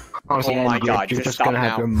into. Oh my god, you're just just stop gonna now.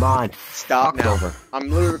 have your mind Stop fucked now. over. I'm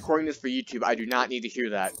literally recording this for YouTube. I do not need to hear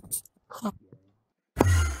that.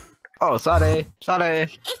 Oh, sorry. It's an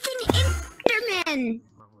Enderman!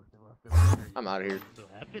 I'm out of here.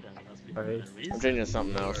 I'm changing to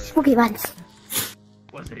something else. Spooky ones.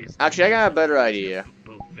 Actually, I got a better idea.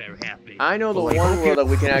 I know the one world that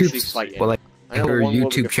we can actually fight in. Well, I know the your one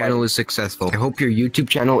world we YouTube can channel fight is successful. I hope your YouTube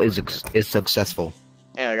channel is successful.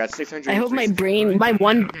 in. Hey, I got 600. I hope my brain,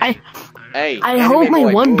 Hey, I anime hope my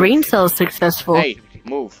boy, one move. brain cell is successful. Hey,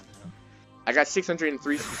 move. I got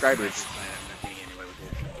 603 subscribers.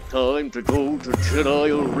 Time to go to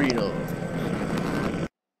Jedi Arena.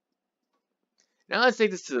 Now let's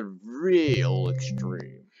take this to the real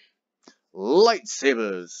extreme.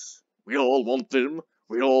 Lightsabers. We all want them.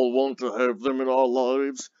 We all want to have them in our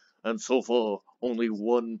lives. And so far, only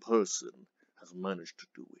one person has has managed to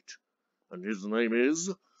do it. And his name is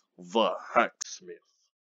the Hacksmith.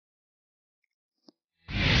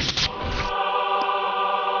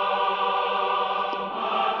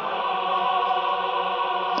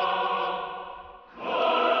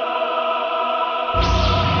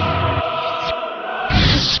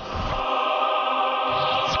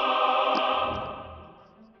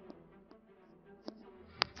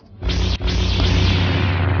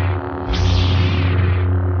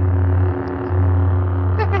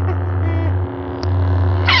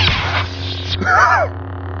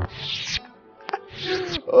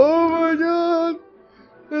 Oh my god!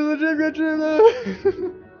 There's a dream catcher there!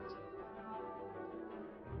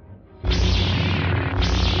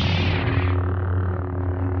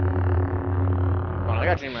 Hold on, I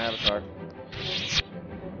gotta change my avatar.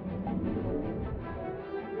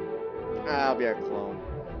 I'll be a clone.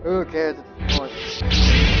 Who cares at this point?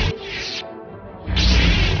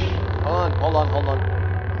 Hold on.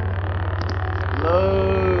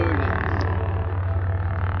 Load.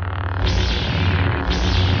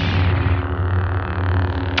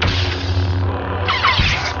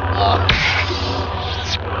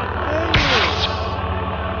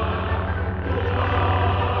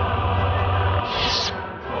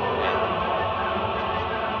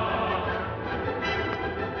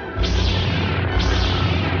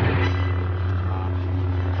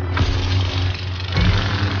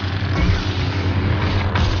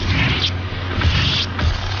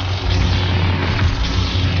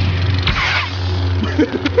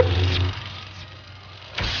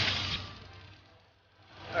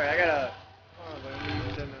 Alright, I gotta.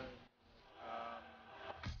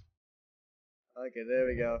 Okay, there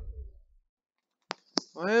we go.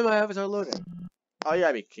 Why is my avatar loading? Oh, yeah,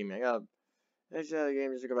 I became me. I gotta. Let's the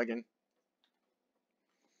game just to go back in.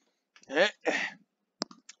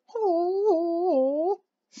 Oh.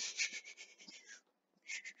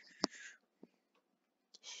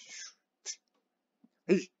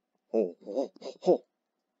 Hey. Oh.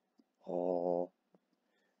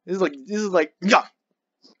 This is like, yeah.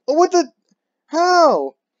 Oh, what the?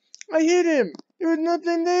 How? I hit him. There was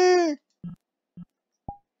nothing there.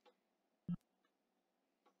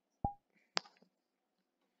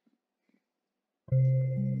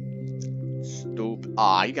 Stupid.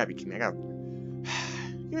 Ah, you gotta be kidding me. I gotta.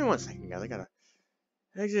 Give me 1 second, guys. I gotta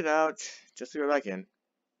exit out just to go back in.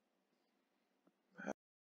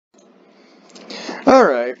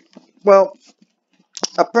 Alright. Well,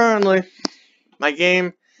 apparently, my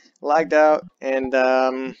game lagged out, and,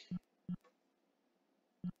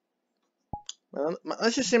 well,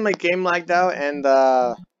 let's just say my game lagged out, and,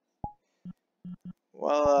 I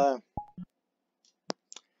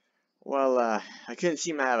couldn't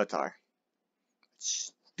see my avatar.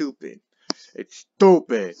 It's stupid. It's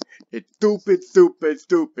stupid. It's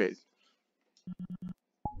stupid.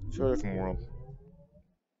 Show a different world.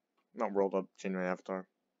 Not world up, change my avatar.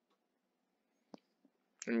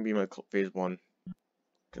 Let me be my phase 1.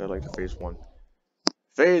 Cause I like the phase 1.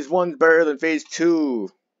 Phase 1's better than phase 2.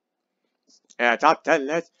 Yeah, top 10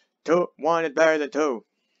 lists. 1 is better than 2.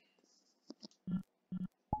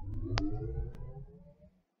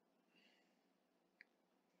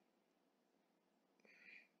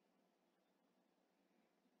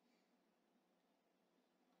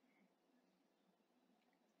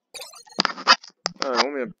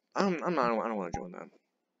 I don't want to join that.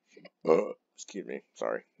 Excuse me.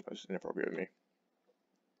 Sorry. That was inappropriate of me.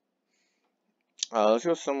 Let's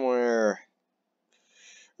go somewhere.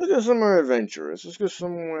 Let's go somewhere adventurous. Let's go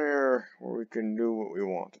somewhere where we can do what we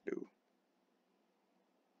want to do.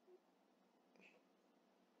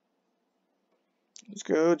 Let's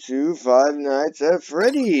go to Five Nights at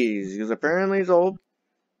Freddy's, because apparently it's old.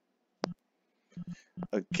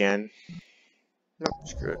 Again. No,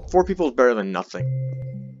 screw it. 4 people is better than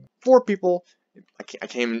nothing. 4 people. I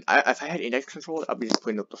can't even. If I had index control, I'd be just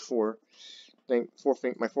putting up the 4 my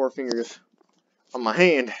 4 fingers on my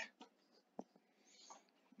hand.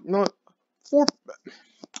 You know what?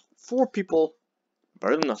 4 people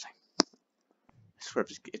better than nothing. I swear,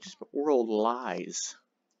 it's just the world lies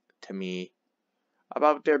to me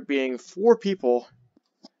about there being 4 people.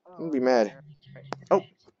 I'm gonna be mad. Oh,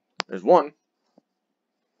 there's 1.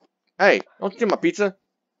 Hey, don't steal my pizza.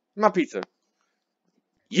 My pizza.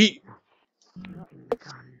 Yeet.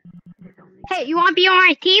 Hey, you want to be on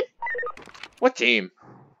my team? What team?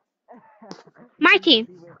 My team.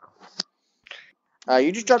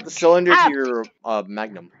 You just dropped the cylinder to your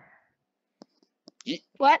Magnum. Yeet.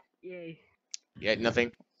 What? Yay. Yeah,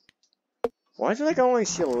 nothing. Why is it like I only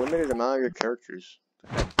see a limited amount of your characters?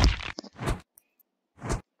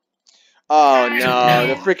 Oh no,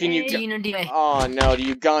 the freaking Gino DA. Oh no, the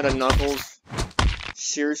Uganda Knuckles.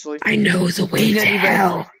 Seriously? I know the way to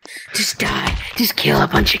hell. Just die. Just kill a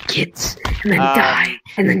bunch of kids. And then die.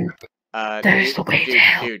 And then there's the way to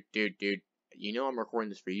hell. Dude. You know I'm recording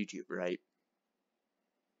this for YouTube, right?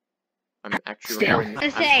 I'm actually Still. recording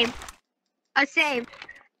The same. A same.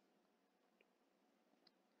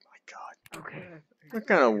 My God. Okay. What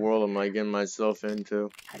kind of world am I getting myself into?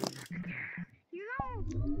 You know,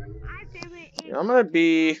 my favorite is I'm gonna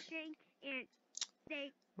be steak and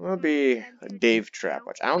steak. a Dave Trap.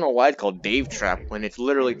 Which I don't know why it's called Dave Trap when it's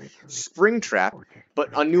literally Spring Trap, but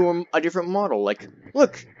a different model. Like,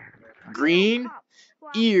 look, green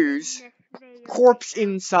ears, corpse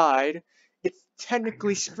inside. It's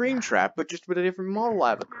technically Spring Trap, but just with a different model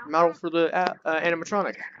for the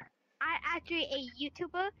animatronic. I'm actually a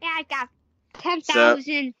YouTuber and I got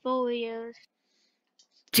 10,000 followers.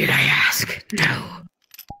 Did I ask? No.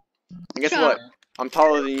 And guess Shut what? up. I'm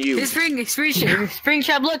taller than you. Spring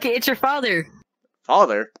Trap, look, it's your father.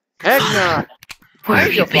 Father? Heck nah. Where have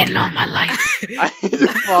you your been all my life? I ain't your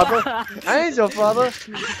father. I ain't your father.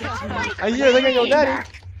 I sure think I ain't your daddy.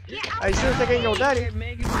 I sure think I ain't your daddy.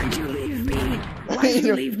 Why'd you leave me? Why'd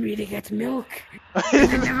you leave me to get milk? You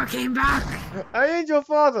never came back. I ain't your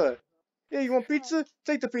father. Yeah, you want pizza?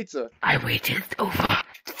 Take the pizza. I waited over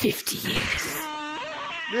 50 years.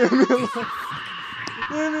 Leave me alone.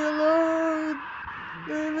 Leave me alone.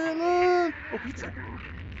 Leave me alone. Oh, pizza.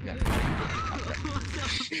 Yeah.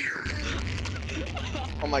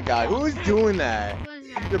 Oh my God, who's doing that?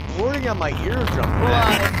 You're blurring out my eardrum.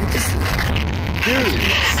 Dude.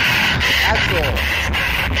 Axel.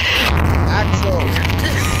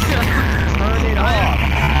 Turn it off.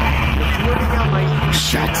 You're blurring out my eardrum.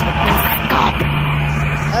 Shut up.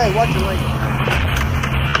 Hey, watch your language.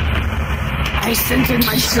 I censored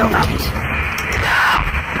myself.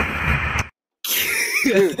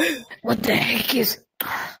 What the heck is...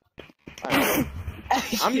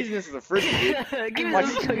 I'm using this as a frisbee, dude. Give me Watch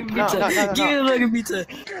the this. fucking No, pizza. no, no, no, Give me no. the fucking pizza.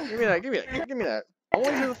 Give me that. I want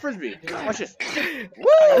to use it as a frisbee. Watch this.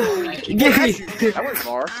 Woo! Give me. That went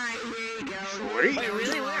far. Sweet.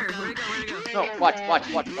 Really? Where? Where'd it go? No, watch.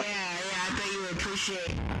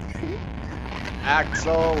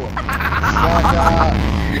 Axel.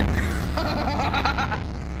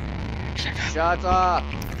 Shut up.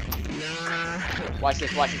 Watch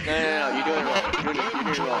this. No. You're doing it wrong. You're doing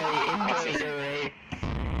it wrong. Watch this.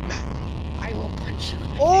 I will punch you.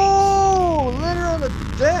 Oh, litter on the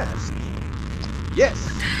desk. Yes.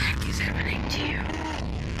 What the heck is happening to you?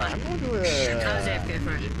 I'm going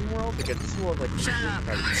to even world because this world like. Shut up.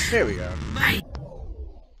 There we go.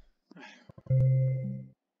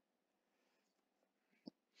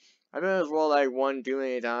 I've been in this world like one too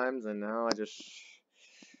many times, and now I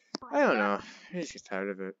don't know. I just get tired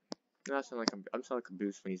of it. I sound like I'm sound like a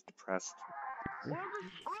Caboose when he's depressed.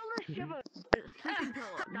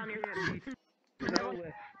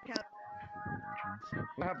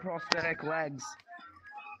 I have prosthetic legs.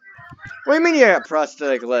 What do you mean you have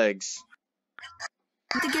prosthetic legs?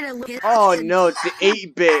 Oh no, it's the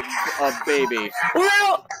 8-bit baby.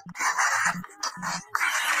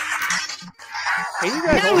 Can you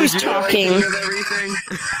guys Who's talking?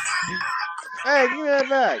 Hey, give me that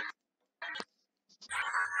back.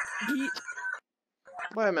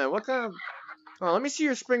 Wait a minute, what kind of... Oh, let me see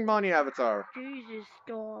your Spring Bonnie avatar. Jesus,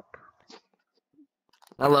 stop.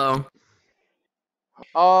 Hello.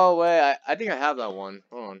 Oh, wait, I think I have that one.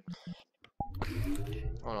 Hold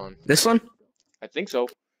on. This one? I think so.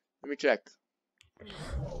 Let me check.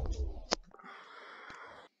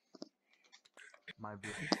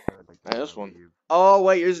 Hey, this one. Oh,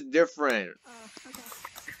 wait, yours is different. Okay.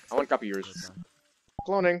 I want to copy yours.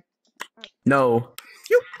 Cloning. No.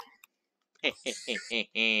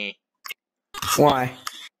 Why?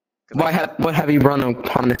 What have you run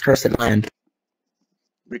upon the cursed land?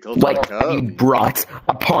 Because What have you brought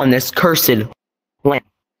upon this cursed land?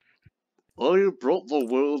 I brought the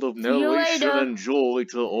world of you narration later. and joy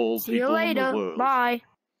to all See you people in the later. world. Bye.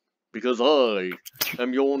 Because I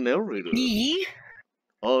am your narrator. Me?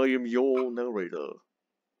 I am your narrator.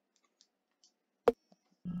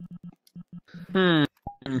 And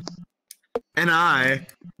I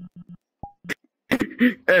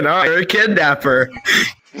am a kidnapper.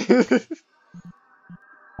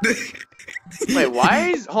 Wait, why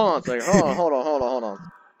is... Hold on a second. Hold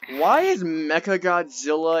on. Why is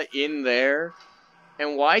Mechagodzilla in there?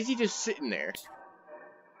 And why is he just sitting there?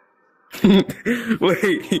 wait.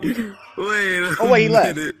 Oh, wait, he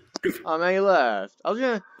left. Oh, man, he left. I was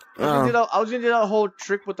gonna do that whole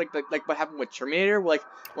trick with like what happened with Terminator, like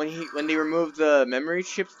when they removed the memory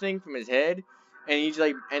chips thing from his head, and he's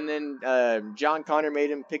like, and then John Connor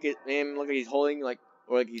made him look like he's holding like,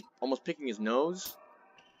 or like he's almost picking his nose.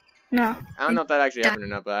 No. I don't know if that actually happened or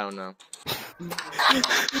not, but I don't know.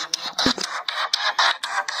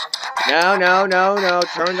 No.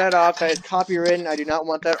 Turn that off. That is copywritten. I do not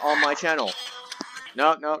want that on my channel.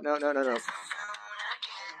 No.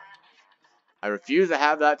 I refuse to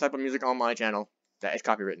have that type of music on my channel. That is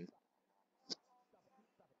copywritten.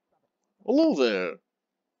 Hello there.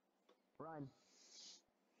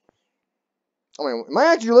 Oh man, am I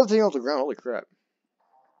actually levitating off the ground? Holy crap.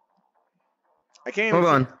 I can't even.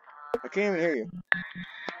 Hold on. I can't even hear you.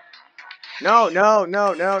 No.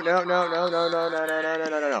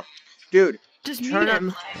 Dude, Just turn mute it.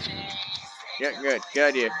 him. Yeah, good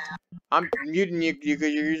idea. I'm muting you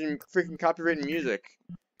because you're using freaking copywritten music.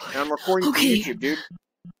 And I'm recording Okay. for YouTube,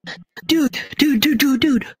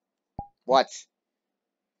 Dude. What?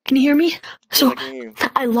 Can you hear me? So, Yes, I can hear you.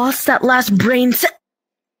 I lost that last brain cell.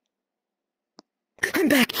 I'm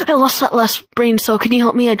back. I lost that last brain cell. Can you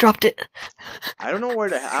help me? I dropped it. I don't know I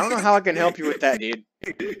don't know how I can help you with that, dude.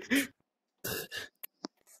 It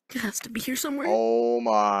has to be here somewhere. Oh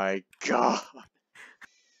my god.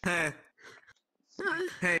 Hey,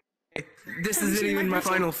 this isn't even my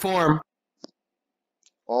final form.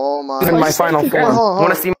 Oh my. This isn't my final form. Hold on.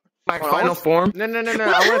 Want to see my Hold on, final form? No.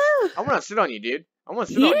 I want to sit on you, dude. I want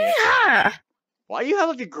to sit on you. Yeah. Why do you have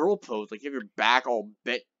like a girl pose? Like you have your back all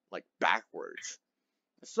bent like backwards.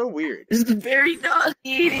 It's so weird. This is very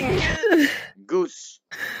nauseating. Goose,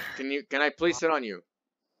 can I please sit on you?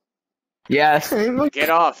 Yes.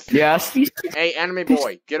 Get off. Yes. Hey, anime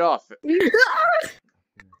boy, get off.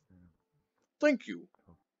 Thank you.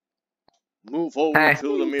 Move over Hey.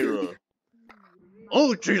 to the mirror.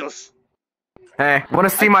 Oh Jesus! Hey, want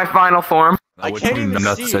to see my final form? I can't even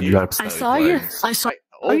see you. I saw your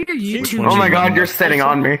YouTube. Oh my god, you're sitting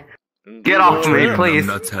on me. Get off me, please.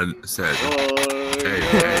 Said.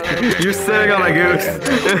 You're sitting on a goose.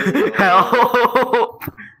 Help!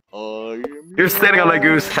 You're sitting on a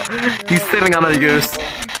goose. He's sitting on a goose.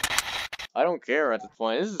 I don't care at this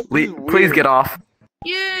point. This is Please weird. get off.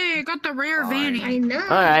 Yay, got the rare Fine. Vanny. I know.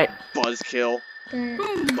 Alright. Buzzkill. But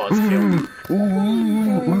Buzzkill.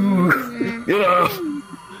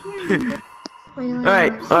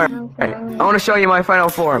 Alright. I want to show you my final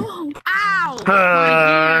form. Ow!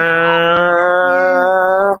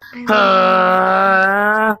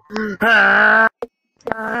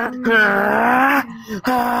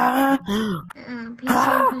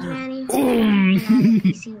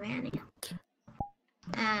 PC Vanny.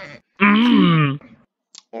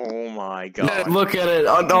 Oh my god. Look at it in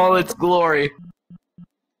all its glory.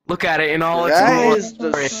 Look at it in all its That is the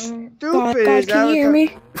glory. stupidest Can you hear avatar-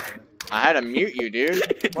 me? I had to mute you, dude.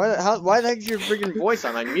 Why the heck is your freaking voice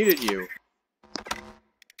on? I muted you.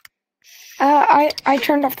 I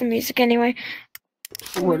turned off the music anyway.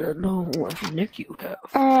 What a nick you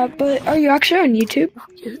have. But are you actually on YouTube?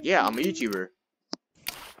 Yeah, I'm a YouTuber.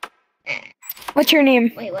 What's your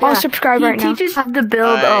name? Wait, what? I'll subscribe right now. teaches how to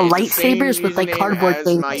build It's the same lightsabers with like username cardboard as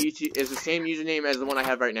things. my YouTube is the same username as the one I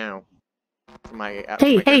have right now. For my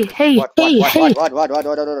Hey, my hey, character. hey, What?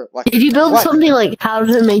 What? Did you build something like how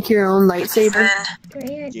to make your own lightsaber?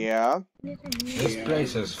 Great. Yeah. This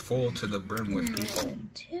place is full to the brim with people.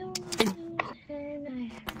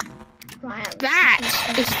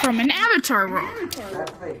 That is from an Avatar room.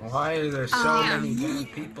 Why are there so many damn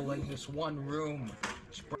people in this one room?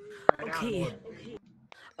 Spread Okay. out.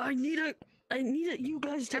 I need you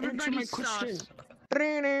guys to answer my question. My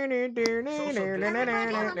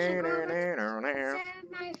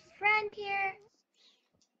friend here.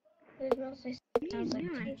 Who's mostly sounds like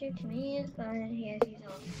teacher to me, but he has his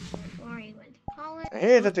own before he went to college. I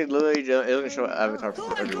hate that they literally don't, it doesn't show Avatar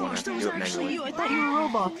for everyone. Gosh, that I was do it actually manually. you. I thought you were a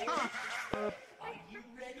robot.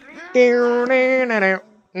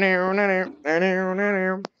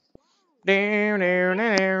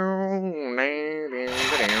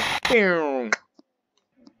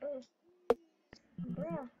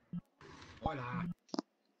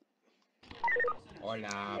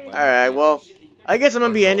 Alright, well, I guess I'm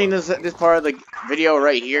gonna be ending this part of the video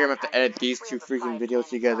right here. I'm gonna have to edit these two freaking videos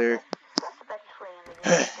together.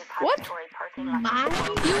 What? You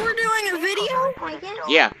were doing a video? I guess.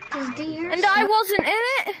 Yeah. And I wasn't in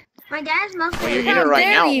it? My dad's mostly. Well, you're in it right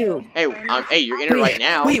dare now. you? Hey, you're in it right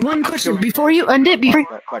now. Wait, one question before you end it.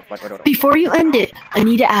 What? Before you end it, I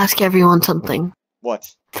need to ask everyone something.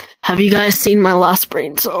 What? Have you guys seen my last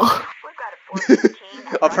brain cell?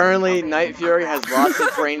 Apparently, Night Fury has lost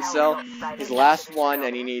his brain cell, his last one,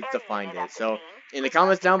 and he needs to find it. So, in the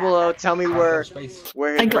comments down below, tell me where his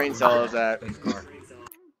brain cell is at.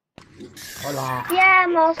 Yeah,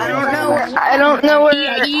 mostly. I don't know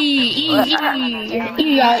where.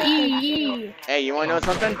 Hey, you wanna know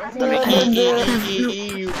something? Let me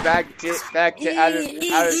eat you back to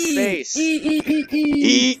outer space.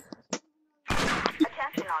 Eat.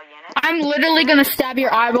 I'm literally gonna stab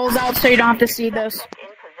your eyeballs out so you don't have to see this.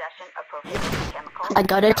 I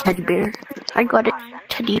got a teddy bear. I got a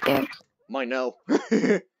teddy bear. Mine no.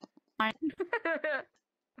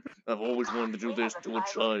 I've always wanted to do this to a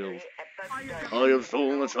child. I have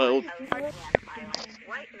stolen a child.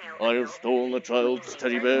 I have stolen a child's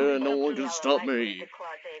teddy bear and no one can stop me.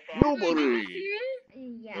 Nobody.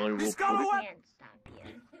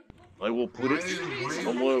 I will put it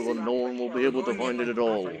somewhere where no one will be able to find it at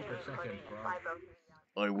all.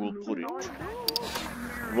 I will put it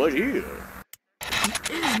right here.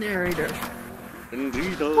 Is narrator.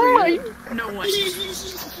 Indeed No way.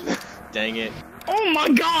 Dang it. Oh my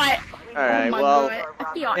god! Alright, well,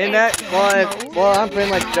 in that, well, I'm pretty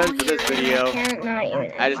much done for this video.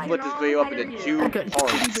 I just put this video up into 2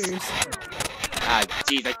 parts. Ah,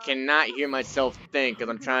 jeez, I cannot hear myself think, because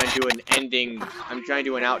I'm trying to do an ending, I'm trying to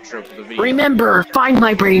do an outro for the video. Remember, find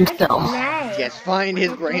my brain cell. Yes, find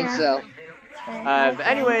his brain cell. But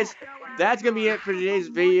anyways, that's gonna be it for today's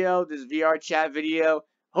video, this VR chat video.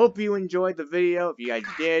 Hope you enjoyed the video. If you guys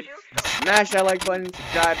did, smash that like button,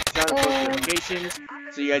 subscribe, turn on post notifications,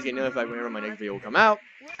 so you guys get notified whenever my next video will come out.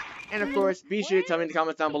 And of course, be sure to tell me in the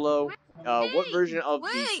comments down below what version of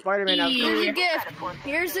the Spider-Man outfit. Here's a gift.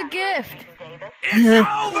 Here's a gift. Who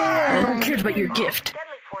cares about your gift?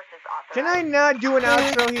 Can I not do an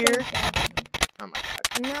outro here? Oh my god.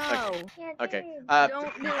 No. Okay.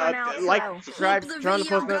 Don't do an outro. Like, subscribe, turn on the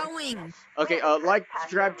post notifications. Okay, like,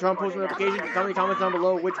 subscribe, turn on post notifications. Tell me in the comments down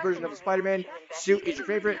below which version of the Spider-Man suit is your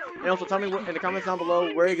favorite. And also tell me in the comments down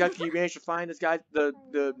below where exactly you managed to find this guy, the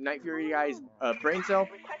Night Fury guy's brain cell.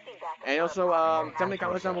 And also, tell me in the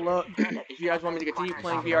comments down below if you guys want me to continue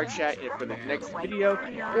playing VR chat for the next video,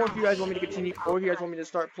 or if you guys want me to continue, or if you guys want me to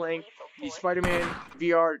start playing the Spider-Man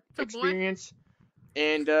VR experience.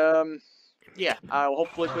 And yeah, I will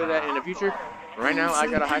hopefully play that in the future. Right now, I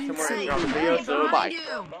gotta hide somewhere and drop the video, so bye.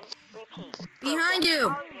 Behind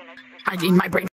you. I need my brain.